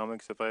in the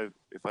comics, if I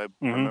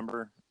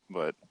remember.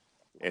 But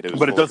it was.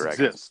 But it full of does dragons.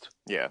 exist.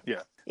 Yeah.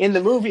 In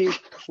the movie,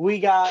 we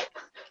got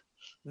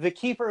the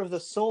Keeper of the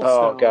Soul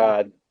Oh Stone,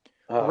 God,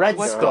 oh, Red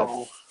God.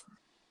 Skull.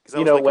 Because I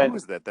You was know, like, when- who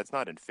is that? That's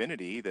not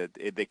Infinity.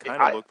 They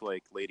kind of looked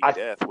like Lady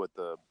Death with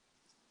the,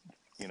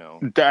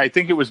 I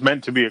think it was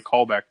meant to be a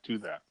callback to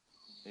that.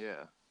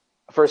 yeah.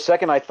 For a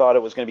second, I thought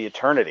it was going to be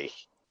Eternity.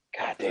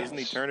 God damn. Isn't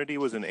Eternity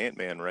was an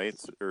Ant-Man, right?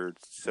 Or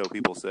so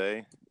people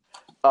say.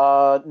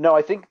 No,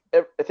 I think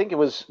it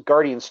was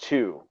Guardians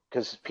 2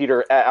 because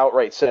Peter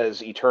outright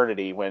says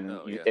Eternity when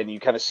you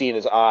kind of see in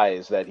his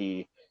eyes that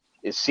he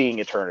is seeing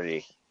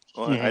Eternity.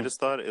 Well, Mhm. I just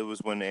thought it was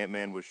when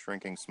Ant-Man was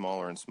shrinking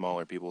smaller and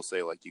smaller. People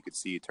say like you could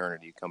see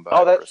Eternity come by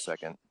for a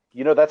second.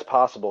 That's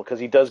possible because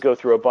he does go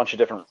through a bunch of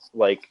different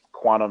like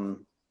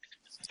quantum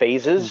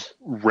phases,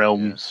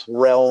 Realms.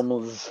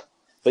 realms.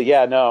 But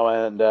yeah, no,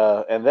 and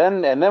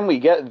then we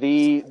get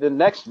the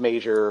next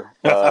major.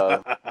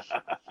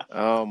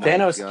 Oh my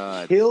Thanos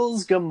god!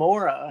 kills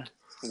Gamora.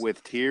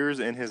 With tears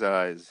in his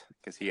eyes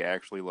because he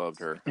actually loved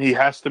her. He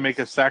has to make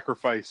a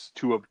sacrifice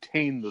to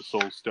obtain the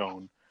Soul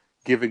Stone,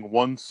 giving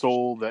one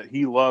soul that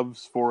he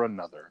loves for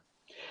another.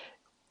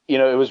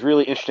 It was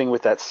really interesting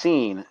with that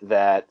scene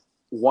that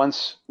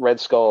once Red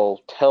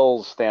Skull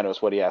tells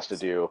Thanos what he has to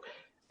do,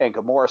 and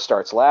Gamora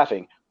starts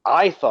laughing.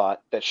 I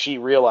thought that she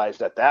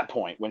realized at that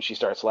point when she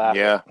starts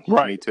laughing. Yeah,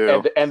 Right. me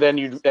too. And then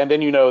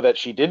you know that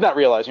she did not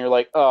realize, and you're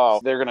like,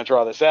 oh, they're gonna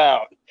draw this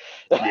out.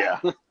 Yeah.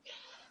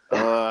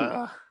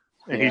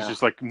 And he's Yeah.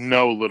 just like,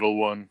 no, little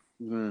one.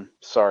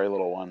 Sorry,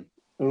 little one.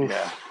 Oof.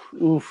 Yeah.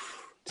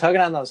 Oof.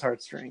 Tugging on those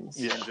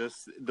heartstrings. Yeah,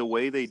 just the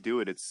way they do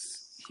it,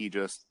 he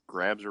just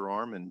grabs her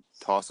arm and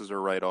tosses her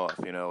right off.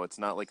 It's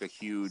not like a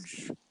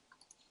huge.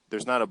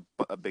 There's not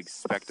a big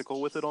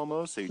spectacle with it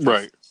almost. So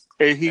Right.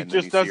 And he and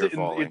then just you does see her it.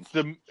 falling.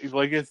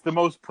 It's the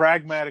most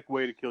pragmatic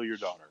way to kill your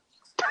daughter.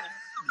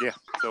 Yeah.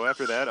 So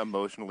after that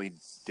emotionally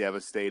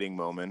devastating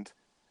moment,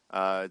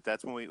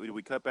 That's when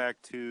we cut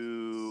back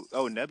to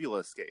Nebula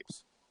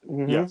escapes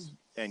Mhm. Yes.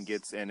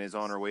 and is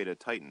on her way to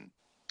Titan.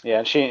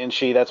 Yeah, and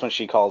she that's when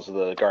she calls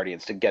the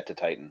Guardians to get to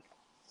Titan.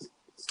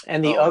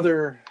 And the Oh,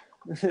 other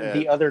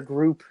the other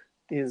group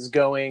is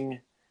going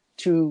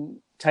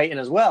to Titan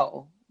as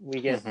well.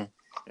 We get Mhm.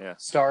 Yeah.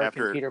 Stark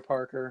After- and Peter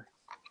Parker.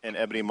 And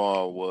Ebony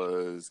Maw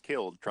was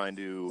killed trying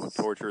to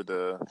torture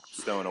the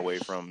stone away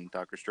from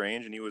Doctor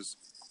Strange, and he was.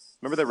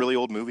 Remember that really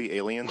old movie,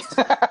 Aliens?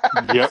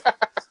 Yep.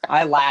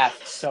 I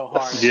laughed so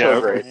hard. Yeah.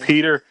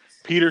 great.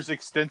 Peter's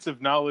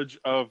extensive knowledge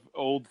of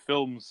old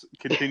films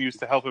continues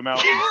to help him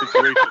out in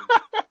situations.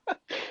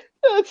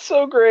 That's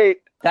so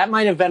great. That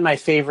might have been my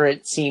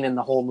favorite scene in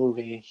the whole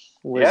movie.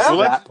 Was Yeah? So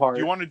that part?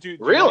 do you want to do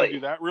Really? do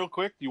that real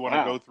quick? Do you want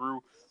Wow. to go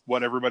through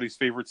what everybody's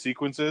favorite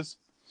sequence is?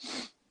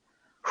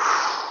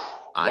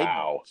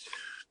 Wow.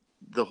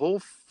 The whole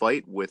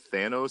fight with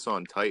Thanos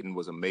on Titan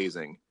was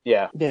amazing.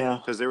 Yeah. Yeah.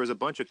 Because there was a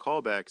bunch of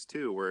callbacks,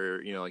 too,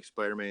 where, like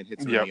Spider-Man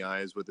hits him Yep. in the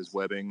eyes with his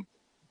webbing.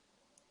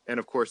 And,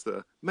 of course,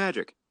 the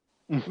magic.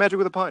 Magic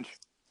with a punch.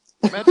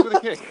 Magic with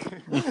a kick.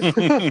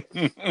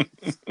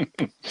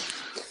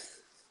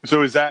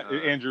 So is that,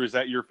 Andrew, is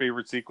that your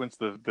favorite sequence,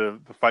 the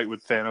fight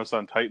with Thanos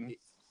on Titan?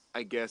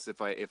 I guess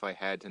if I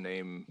had to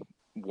name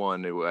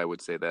one, I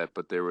would say that.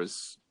 But there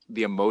was...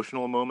 The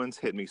emotional moments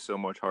hit me so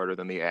much harder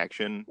than the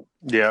action,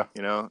 Yeah.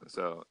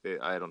 So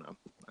I don't know.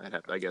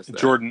 I guess that.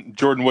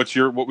 Jordan,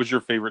 what was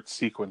your favorite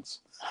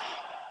sequence?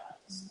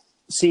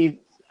 See,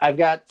 I've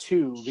got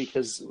two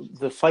because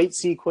the fight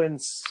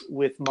sequence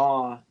with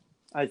Maw,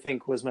 I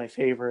think, was my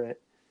favorite.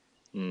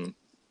 Mm.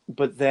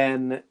 But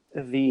then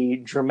the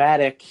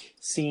dramatic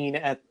scene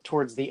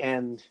towards the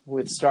end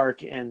with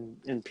Stark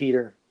and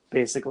Peter,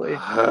 basically.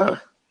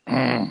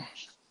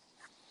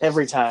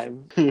 Every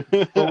time.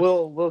 But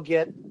we'll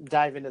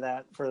dive into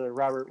that further.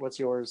 Robert, what's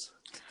yours?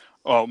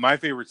 Oh, my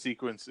favorite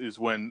sequence is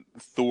when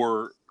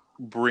Thor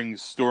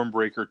brings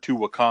Stormbreaker to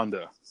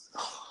Wakanda.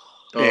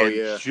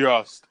 And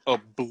just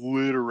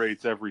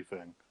obliterates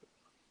everything.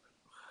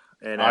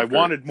 And I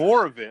wanted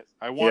more of it.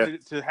 I wanted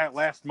it to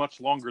last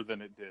much longer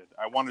than it did.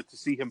 I wanted to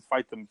see him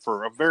fight them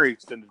for a very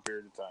extended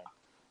period of time.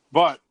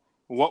 But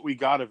what we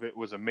got of it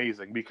was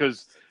amazing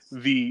because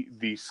the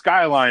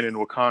skyline in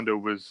Wakanda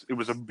was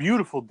a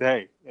beautiful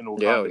day in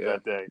Wakanda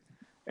that day.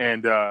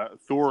 And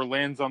Thor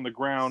lands on the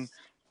ground,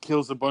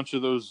 kills a bunch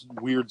of those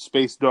weird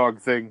space dog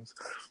things.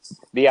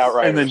 The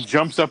Outriders. And then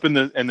jumps up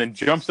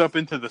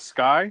into the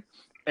sky,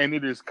 and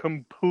it is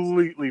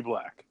completely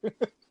black.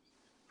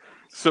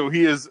 So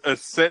he is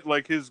set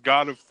like his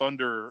God of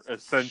Thunder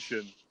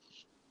ascension.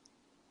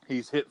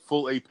 He's hit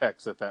full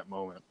apex at that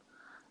moment.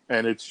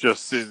 And it's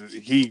just,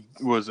 he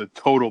was a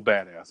total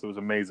badass. It was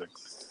amazing.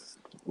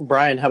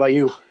 Brian, how about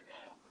you?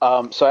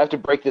 So I have to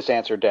break this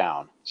answer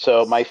down.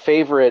 So my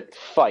favorite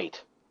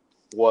fight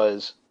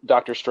was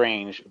Doctor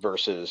Strange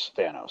versus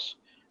Thanos.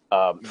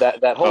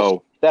 That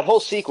whole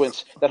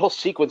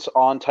sequence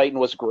on Titan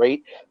was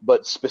great,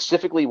 but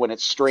specifically when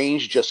it's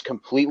Strange just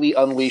completely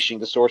unleashing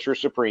the Sorcerer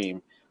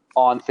Supreme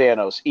on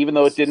Thanos, even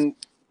though it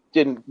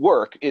didn't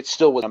work, it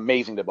still was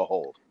amazing to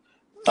behold.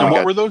 And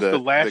what were those? The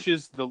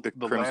lashes? The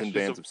Crimson lashes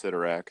Bands of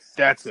Sidorak.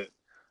 That's it.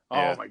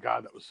 Yeah. Oh my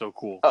god, that was so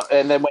cool.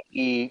 And then when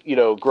he,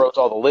 grows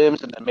all the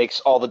limbs and then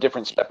makes all the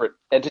different separate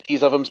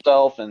entities of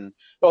himself, and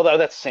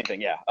that's the same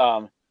thing, yeah.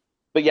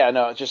 But yeah,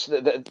 no, just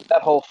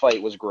that whole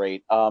fight was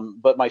great.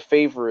 But my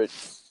favorite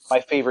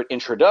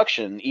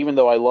introduction, even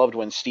though I loved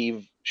when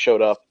Steve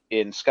showed up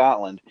in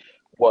Scotland,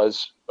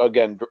 was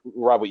again,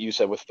 Rob, what you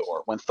said with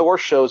Thor. When Thor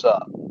shows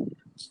up,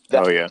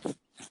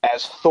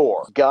 as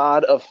Thor,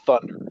 God of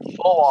Thunder,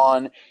 full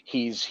on,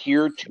 he's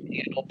here to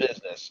handle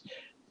business.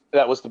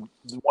 That was the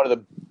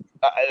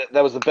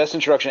best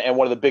introduction and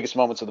one of the biggest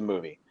moments of the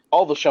movie.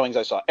 All the showings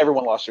I saw,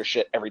 everyone lost their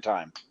shit every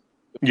time.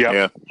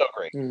 Yeah. So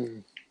great.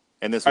 Mm.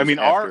 And this was I mean,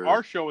 after...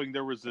 our showing,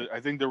 I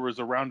think there was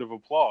a round of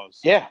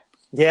applause. Yeah.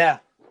 Yeah.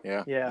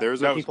 Yeah. Yeah. There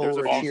was a People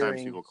few were times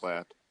cheering. people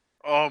clapped.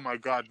 Oh my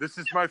god, this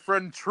is my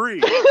friend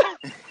Tree.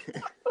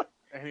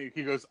 And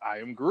he goes, I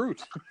am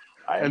Groot.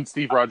 And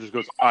Steve Rogers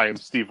goes, I am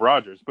Steve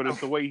Rogers. But it's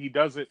the way he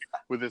does it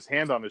with his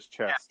hand on his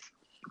chest.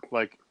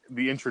 Like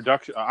the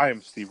introduction, I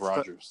am Steve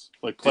Rogers.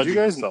 Like pledging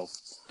himself.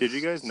 Did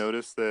you guys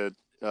notice that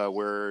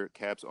where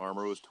Cap's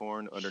armor was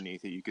torn,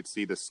 underneath it, you could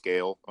see the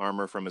scale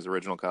armor from his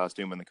original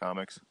costume in the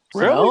comics?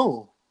 Really?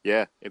 Oh.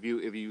 Yeah. If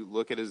you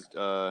look at his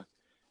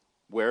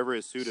wherever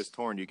his suit is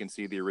torn, you can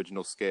see the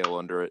original scale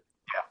under it.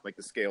 Yeah. Like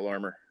the scale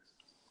armor.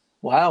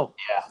 Wow.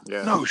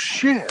 Yeah. No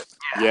shit.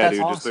 Yeah, That's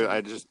dude. awesome.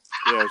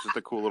 It's just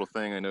a cool little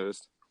thing I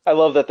noticed. I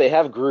love that they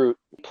have Groot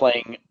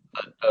playing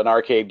an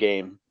arcade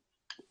game.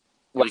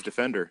 Like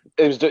Defender.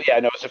 It was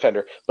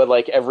Defender, but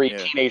like every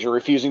teenager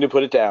refusing to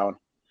put it down,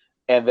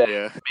 and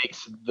then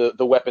makes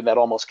the weapon that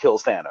almost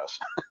kills Thanos.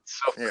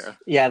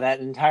 That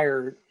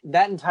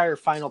entire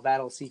final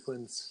battle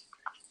sequence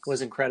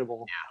was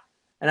incredible. Yeah.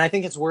 And I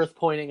think it's worth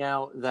pointing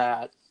out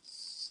that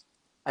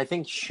I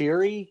think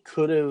Shuri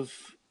could have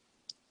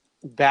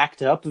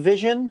backed up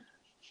Vision.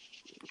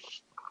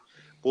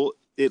 Well,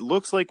 it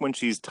looks like when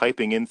she's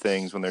typing in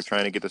things when they're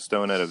trying to get the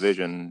stone out of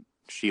Vision,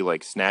 she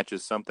like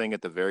snatches something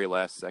at the very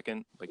last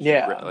second. Like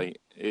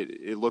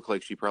it looked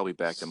like she probably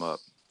backed him up.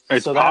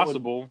 It's So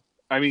possible.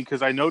 I mean,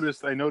 because I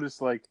noticed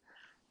like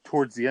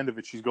towards the end of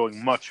it, she's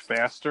going much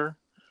faster.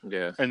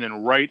 Yeah. And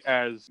then right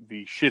as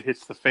the shit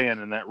hits the fan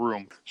in that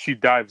room, she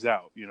dives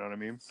out. You know what I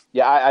mean?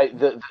 Yeah,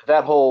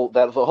 the whole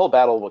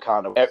battle of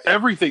Wakanda.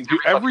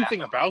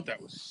 Everything about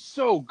that was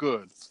so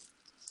good.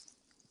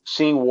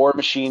 Seeing War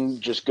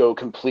Machine just go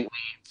completely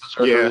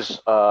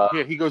berserkers.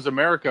 Yeah, he goes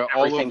America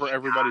all over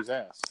everybody's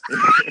ass.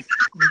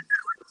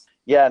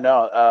 Yeah,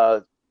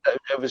 no,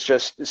 it was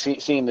just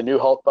seeing the new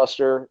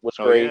Hulkbuster was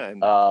great. Yeah,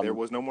 and there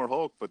was no more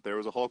Hulk, but there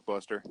was a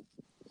Hulkbuster.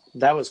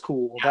 That was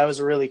cool. That was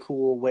a really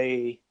cool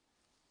way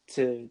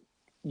to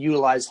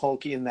utilize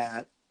Hulk in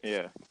that.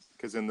 Yeah,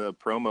 because in the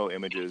promo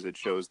images, it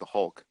shows the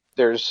Hulk.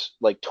 There's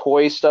like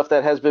toy stuff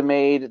that has been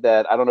made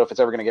that I don't know if it's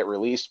ever going to get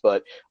released,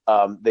 but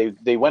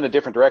they went a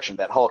different direction.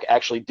 That Hulk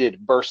actually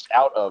did burst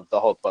out of the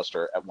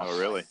Hulkbuster at one point.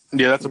 Oh, really?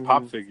 Yeah, that's a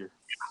pop figure.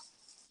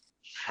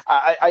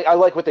 I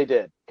like what they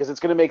did because it's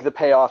going to make the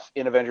payoff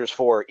in Avengers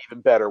 4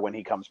 even better when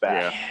he comes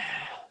back. Yeah.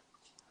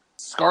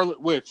 Scarlet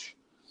Witch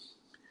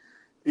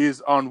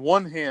is on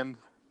one hand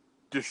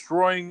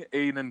destroying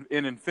an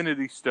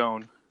Infinity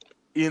Stone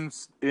in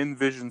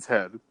Vision's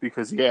head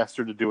because he asked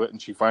her to do it,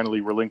 and she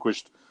finally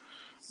relinquished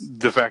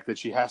the fact that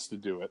she has to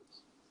do it.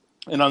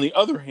 And on the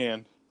other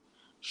hand,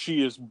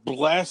 she is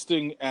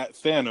blasting at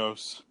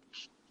Thanos,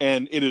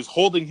 and it is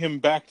holding him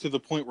back to the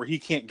point where he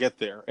can't get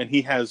there, and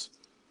he has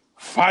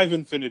 5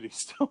 Infinity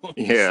Stones.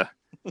 Yeah.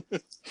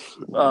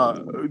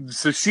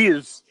 So she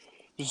is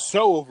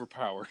so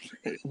overpowered.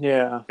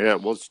 Yeah. Yeah,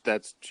 well,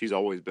 she's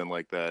always been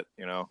like that,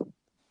 you know?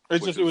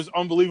 It was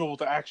unbelievable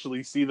to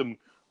actually see them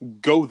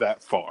go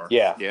that far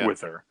Yeah.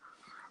 with her.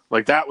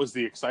 Like, that was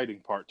the exciting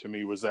part to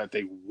me, was that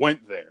they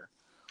went there.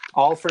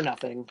 All for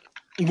nothing.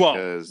 Well,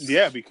 Because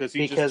because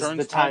he Because just turns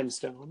the time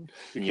stone.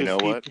 Because You know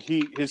what?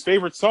 His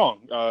favorite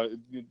song,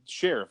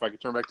 Cher, if I could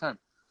turn back time.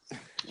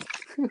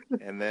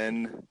 And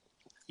then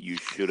you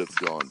should have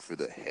gone for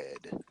the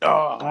head.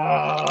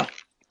 Oh,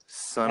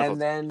 Son And of a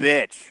then-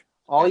 bitch.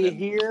 All And you then-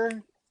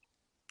 hear,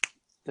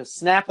 the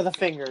snap of the The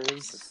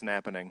fingers.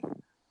 snapping.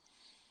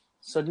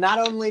 So not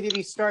only did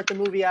he start the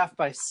movie off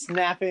by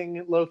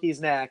snapping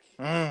Loki's neck,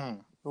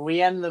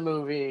 we end the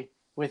movie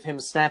with him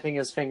snapping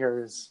his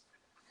fingers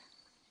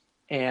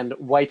and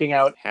wiping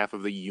out Half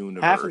of the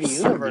universe. half of the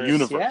universe. the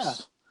universe. Yeah.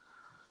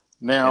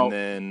 Now, And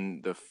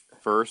then the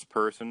first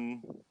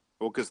person...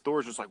 Well, because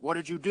Thor's just like, what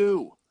did you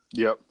do?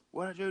 yep.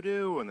 What did you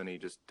do? And then he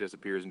just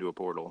disappears into a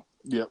portal.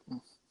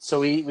 So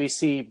we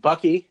see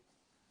Bucky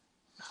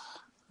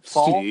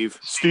fall.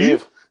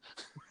 Steve.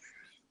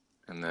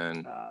 And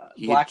then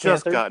he Black had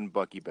just Panther. gotten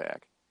Bucky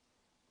back.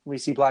 We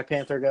see Black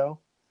Panther go.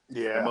 The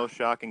Yeah. most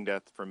shocking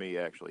death for me,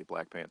 actually,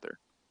 Black Panther.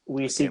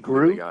 We see Can't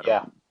believe they Groot. got him.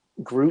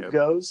 Yeah. Groot Yep.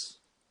 goes.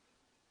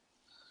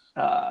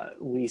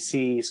 We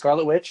see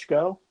Scarlet Witch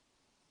go.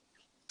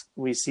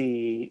 We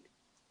see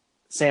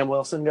Sam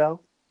Wilson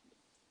go.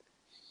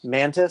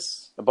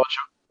 Mantis. A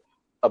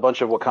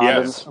bunch of Wakandans.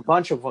 Yes. A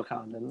bunch of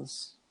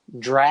Wakandans.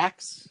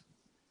 Drax.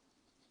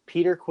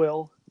 Peter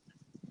Quill.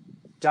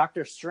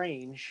 Doctor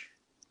Strange.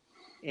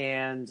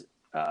 And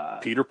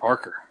Peter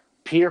Parker.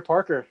 Peter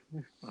Parker,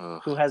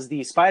 Ugh. who has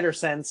the spider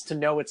sense to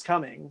know it's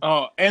coming.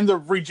 Oh, and the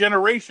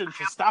regeneration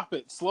to stop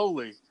it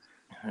slowly.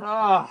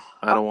 Ah,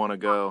 I don't want to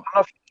go.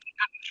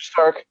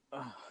 Stark.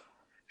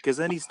 Because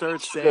then he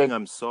starts saying,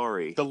 I'm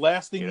sorry. The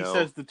last thing You he know.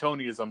 says to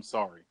Tony is, "I'm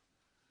sorry."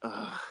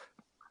 Ugh.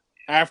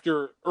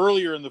 After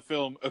earlier in the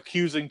film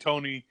accusing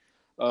Tony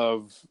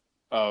of,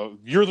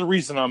 "You're the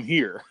reason I'm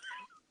here."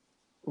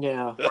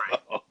 yeah.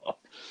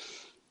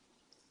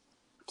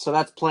 So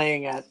that's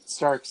playing at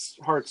Stark's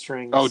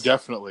heartstrings. Oh,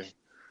 definitely.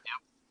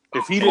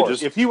 If he Of did,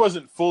 course. if he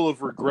wasn't full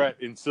of regret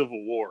in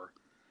Civil War,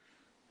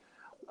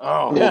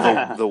 oh,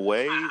 Yeah. The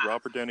way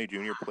Robert Downey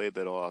Jr. played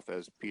that off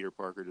as Peter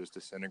Parker just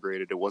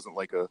disintegrated, it wasn't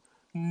like a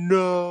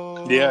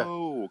no. Yeah.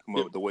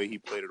 The way he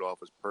played it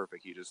off was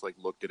perfect. He just like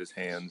looked at his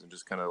hands and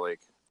just kind of like,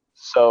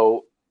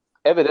 So,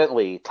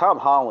 evidently, Tom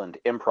Holland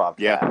improv.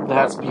 Yeah.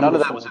 That's beautiful. None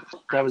of that was.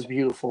 That was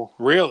beautiful.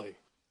 really?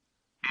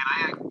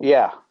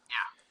 Yeah.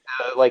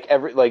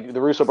 The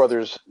Russo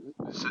brothers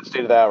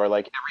stated that, or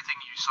like everything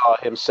you saw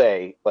him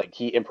say, like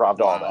he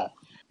improv'd all that.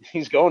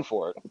 He's going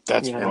for it.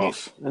 That's Yeah.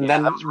 rough. And Yeah,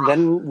 that was rough.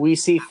 then we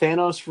see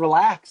Thanos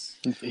relax.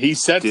 He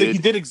said Did-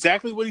 he did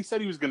exactly what he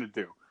said he was going to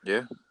do.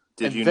 yeah.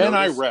 Did and you then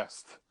notice I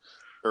rest.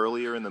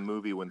 earlier in the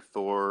movie when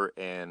Thor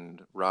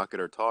and Rocket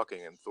are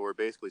talking, and Thor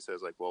basically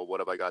says like, "Well, what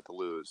have I got to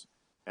lose?"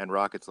 And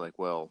Rocket's like,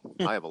 "Well,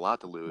 I have a lot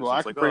to lose." Well, I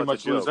It's could like, pretty "Oh,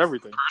 it's much a lose joke."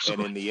 everything.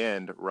 And in the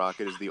end,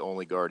 Rocket is the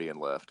only Guardian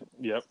left.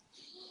 Yep.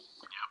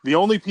 The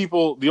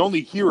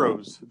only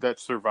heroes that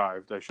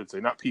survived, I should say,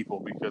 not people,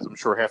 because I'm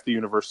sure half the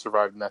universe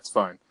survived, and that's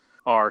fine,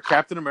 are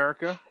Captain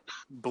America,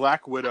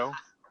 Black Widow,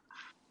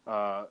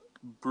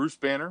 Bruce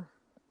Banner,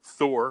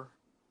 Thor,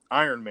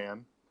 Iron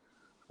Man,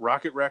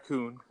 Rocket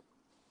Raccoon,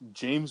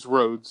 James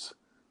Rhodes,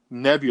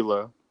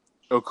 Nebula,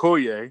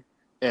 Okoye,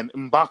 and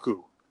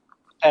M'Baku.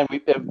 And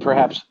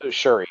perhaps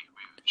Shuri.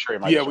 Shuri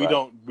might. Yeah,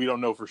 survive. we don't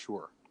know for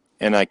sure.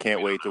 And I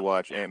can't wait to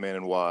watch Ant-Man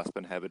and Wasp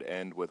and have it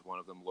end with one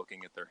of them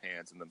looking at their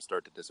hands and them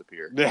start to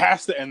disappear. It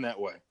has to end that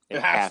way.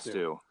 It has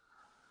to.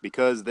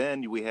 Because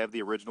then we have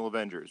the original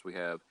Avengers. We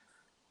have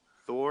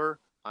Thor,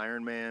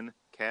 Iron Man,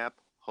 Cap,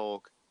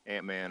 Hulk,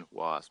 Ant-Man,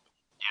 Wasp.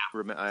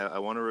 Yeah. I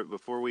want to,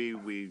 before we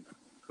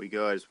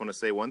go, I just want to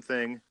say one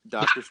thing.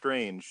 Doctor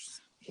Strange,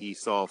 he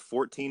saw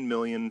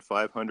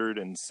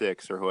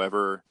 14,506,000 or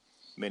however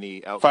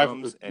many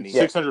outcomes.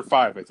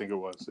 605, I think it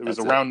was. It was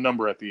a round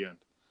number at the end.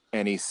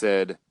 And he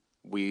said,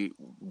 we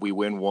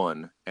win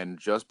one. And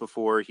just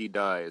before he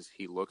dies,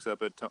 he looks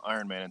up at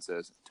Iron Man and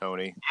says,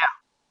 Tony,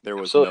 there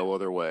was no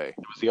other way. It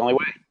was the only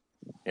way.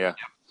 Yeah.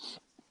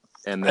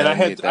 And then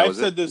I've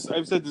said this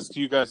to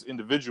you guys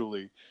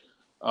individually,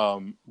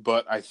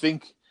 but I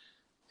think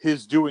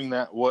his doing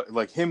that,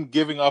 him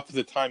giving up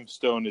the time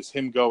stone is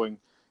him going,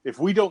 if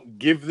we don't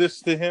give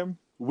this to him,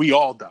 we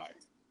all die.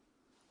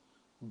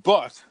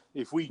 But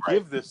if we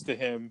give this to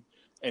him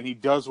and he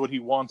does what he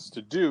wants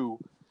to do,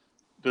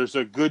 there's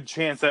a good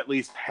chance at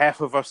least half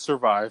of us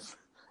survive,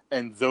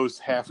 and those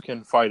half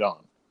can fight on.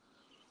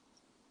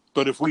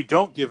 But if we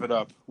don't give it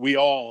up, we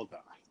all die.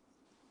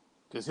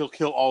 Because he'll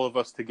kill all of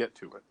us to get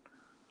to it.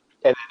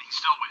 And then he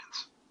still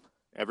wins.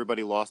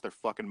 Everybody lost their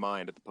fucking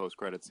mind at the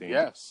post-credit scene.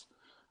 Yes.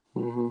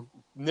 Mm-hmm.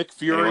 Nick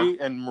Fury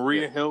and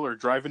Maria Hill are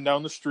driving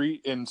down the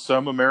street in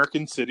some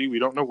American city, we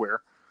don't know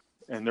where,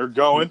 and they're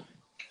going.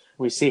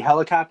 We see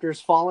helicopters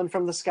falling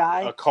from the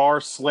sky. A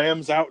car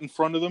slams out in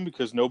front of them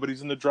because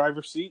nobody's in the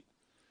driver's seat,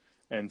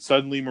 and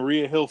suddenly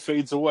Maria Hill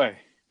fades away,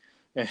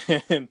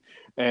 and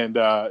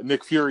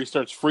Nick Fury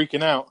starts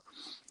freaking out,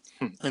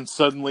 and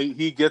suddenly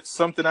he gets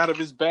something out of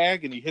his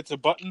bag and he hits a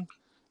button,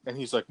 and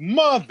he's like,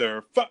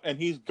 "Motherfucker!" and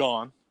he's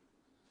gone.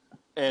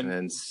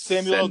 And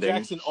Samuel L.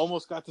 Jackson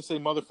almost got to say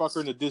 "motherfucker"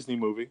 in a Disney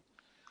movie.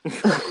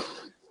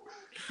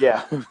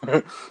 Yeah.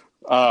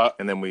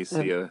 And then we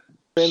see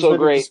so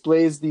great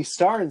displays the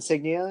star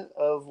insignia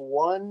of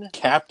one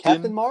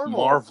Captain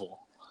Marvel.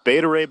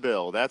 Beta Ray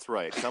Bill, that's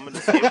right. Coming to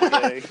save the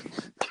day.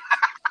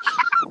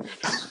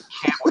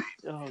 Can't wait.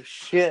 Oh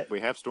shit.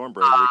 We have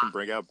Stormbreaker. We can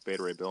bring out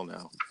Beta Ray Bill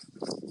now.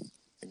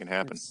 It can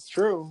happen. It's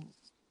true. On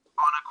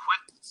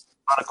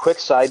a quick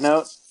side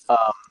note, this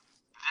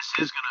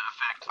is going to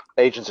affect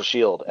Agents of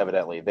S.H.I.E.L.D.,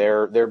 evidently.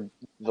 They're the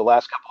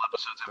last couple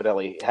episodes,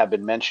 evidently, have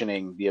been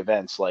mentioning the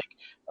events. Like,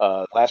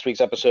 last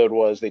week's episode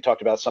was they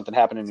talked about something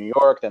happening in New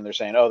York. Then they're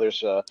saying,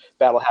 there's a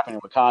battle happening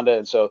in Wakanda.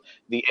 And so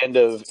the end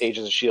of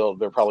Agents of S.H.I.E.L.D.,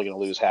 they're probably going to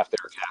lose half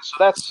their cast. So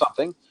that's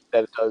something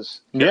that it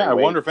does. Yeah, I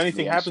wonder if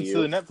anything happens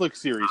to the Netflix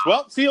series.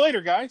 Well, see you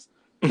later, guys.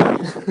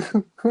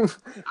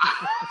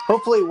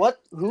 Hopefully,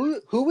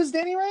 who was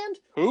Danny Rand?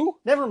 Who?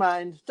 Never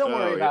mind. Don't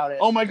worry about it.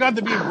 Oh my god,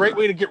 that'd be a great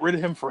way to get rid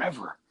of him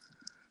forever.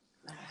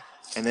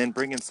 And then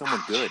bring in someone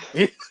good.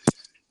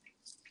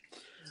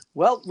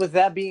 Well, with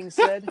that being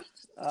said,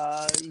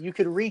 you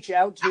could reach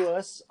out to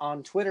us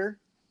on Twitter.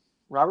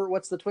 Robert,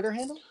 what's the Twitter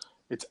handle?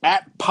 It's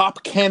at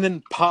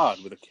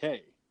PopCannonPod with a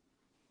K.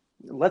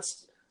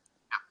 Let's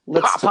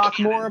talk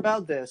more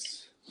about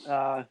this.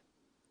 That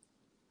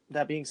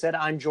being said,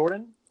 I'm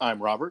Jordan.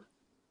 I'm Robert.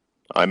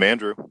 I'm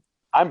Andrew.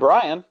 I'm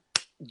Brian.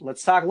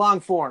 Let's talk long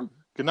form.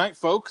 Good night,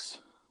 folks.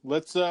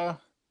 Let's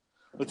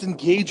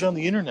engage on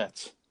the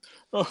internet.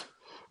 Oh,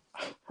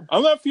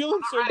 I'm not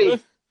feeling so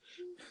good.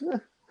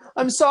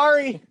 I'm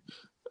sorry.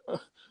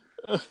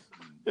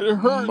 It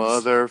hurts.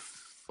 Motherfucker.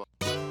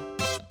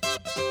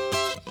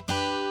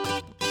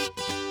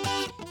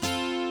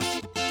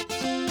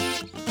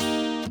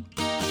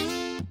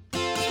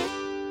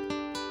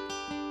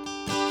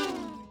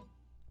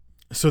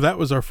 So that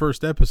was our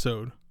first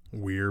episode.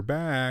 We're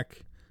back.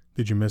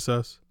 Did you miss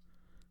us?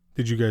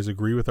 Did you guys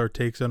agree with our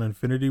takes on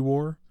Infinity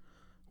War?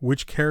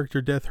 Which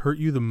character death hurt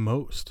you the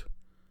most?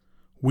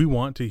 We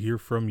want to hear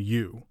from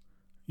you.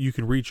 You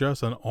can reach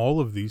us on all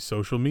of these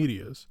social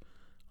medias.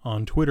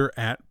 On Twitter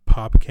at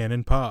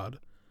PopCannonPod,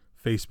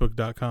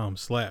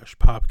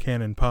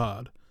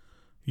 Facebook.com/PopCannonPod,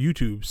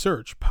 YouTube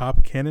search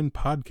PopCannon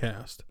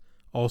Podcast,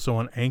 also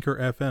on Anchor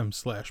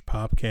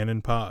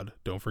FM/PopCannonPod.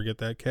 Don't forget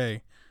that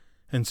K.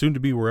 And soon to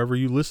be wherever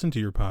you listen to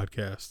your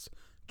podcasts.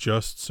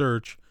 Just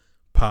search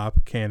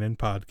Pop Cannon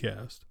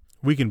Podcast.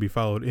 We can be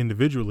followed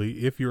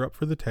individually if you're up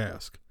for the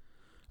task.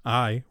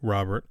 I,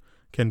 Robert,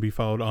 can be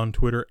followed on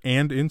Twitter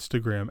and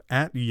Instagram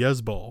at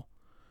Yesball.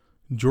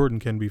 Jordan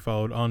can be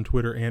followed on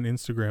Twitter and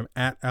Instagram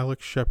at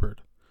Alex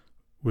Shepard,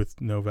 with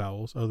no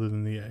vowels other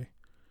than the A.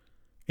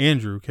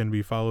 Andrew can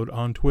be followed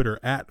on Twitter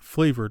at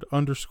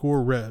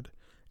flavored_red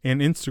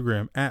and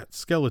Instagram at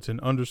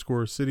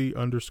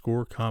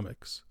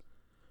skeleton_city_comics.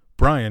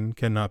 Brian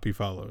cannot be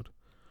followed.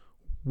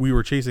 We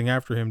were chasing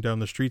after him down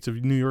the streets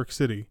of New York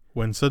City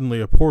when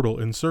suddenly a portal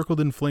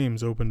encircled in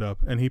flames opened up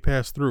and he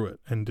passed through it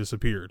and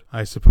disappeared.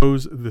 I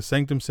suppose the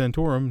Sanctum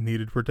Sanctorum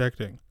needed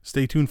protecting.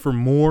 Stay tuned for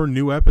more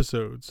new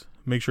episodes.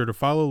 Make sure to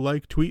follow,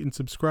 like, tweet, and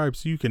subscribe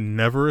so you can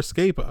never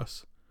escape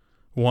us.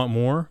 Want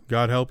more?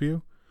 God help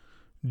you?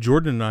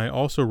 Jordan and I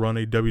also run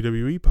a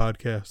WWE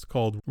podcast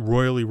called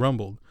Royally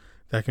Rumbled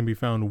that can be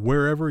found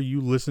wherever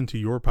you listen to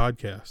your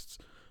podcasts.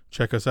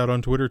 Check us out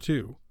on Twitter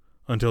too.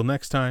 Until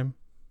next time,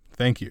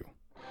 thank you.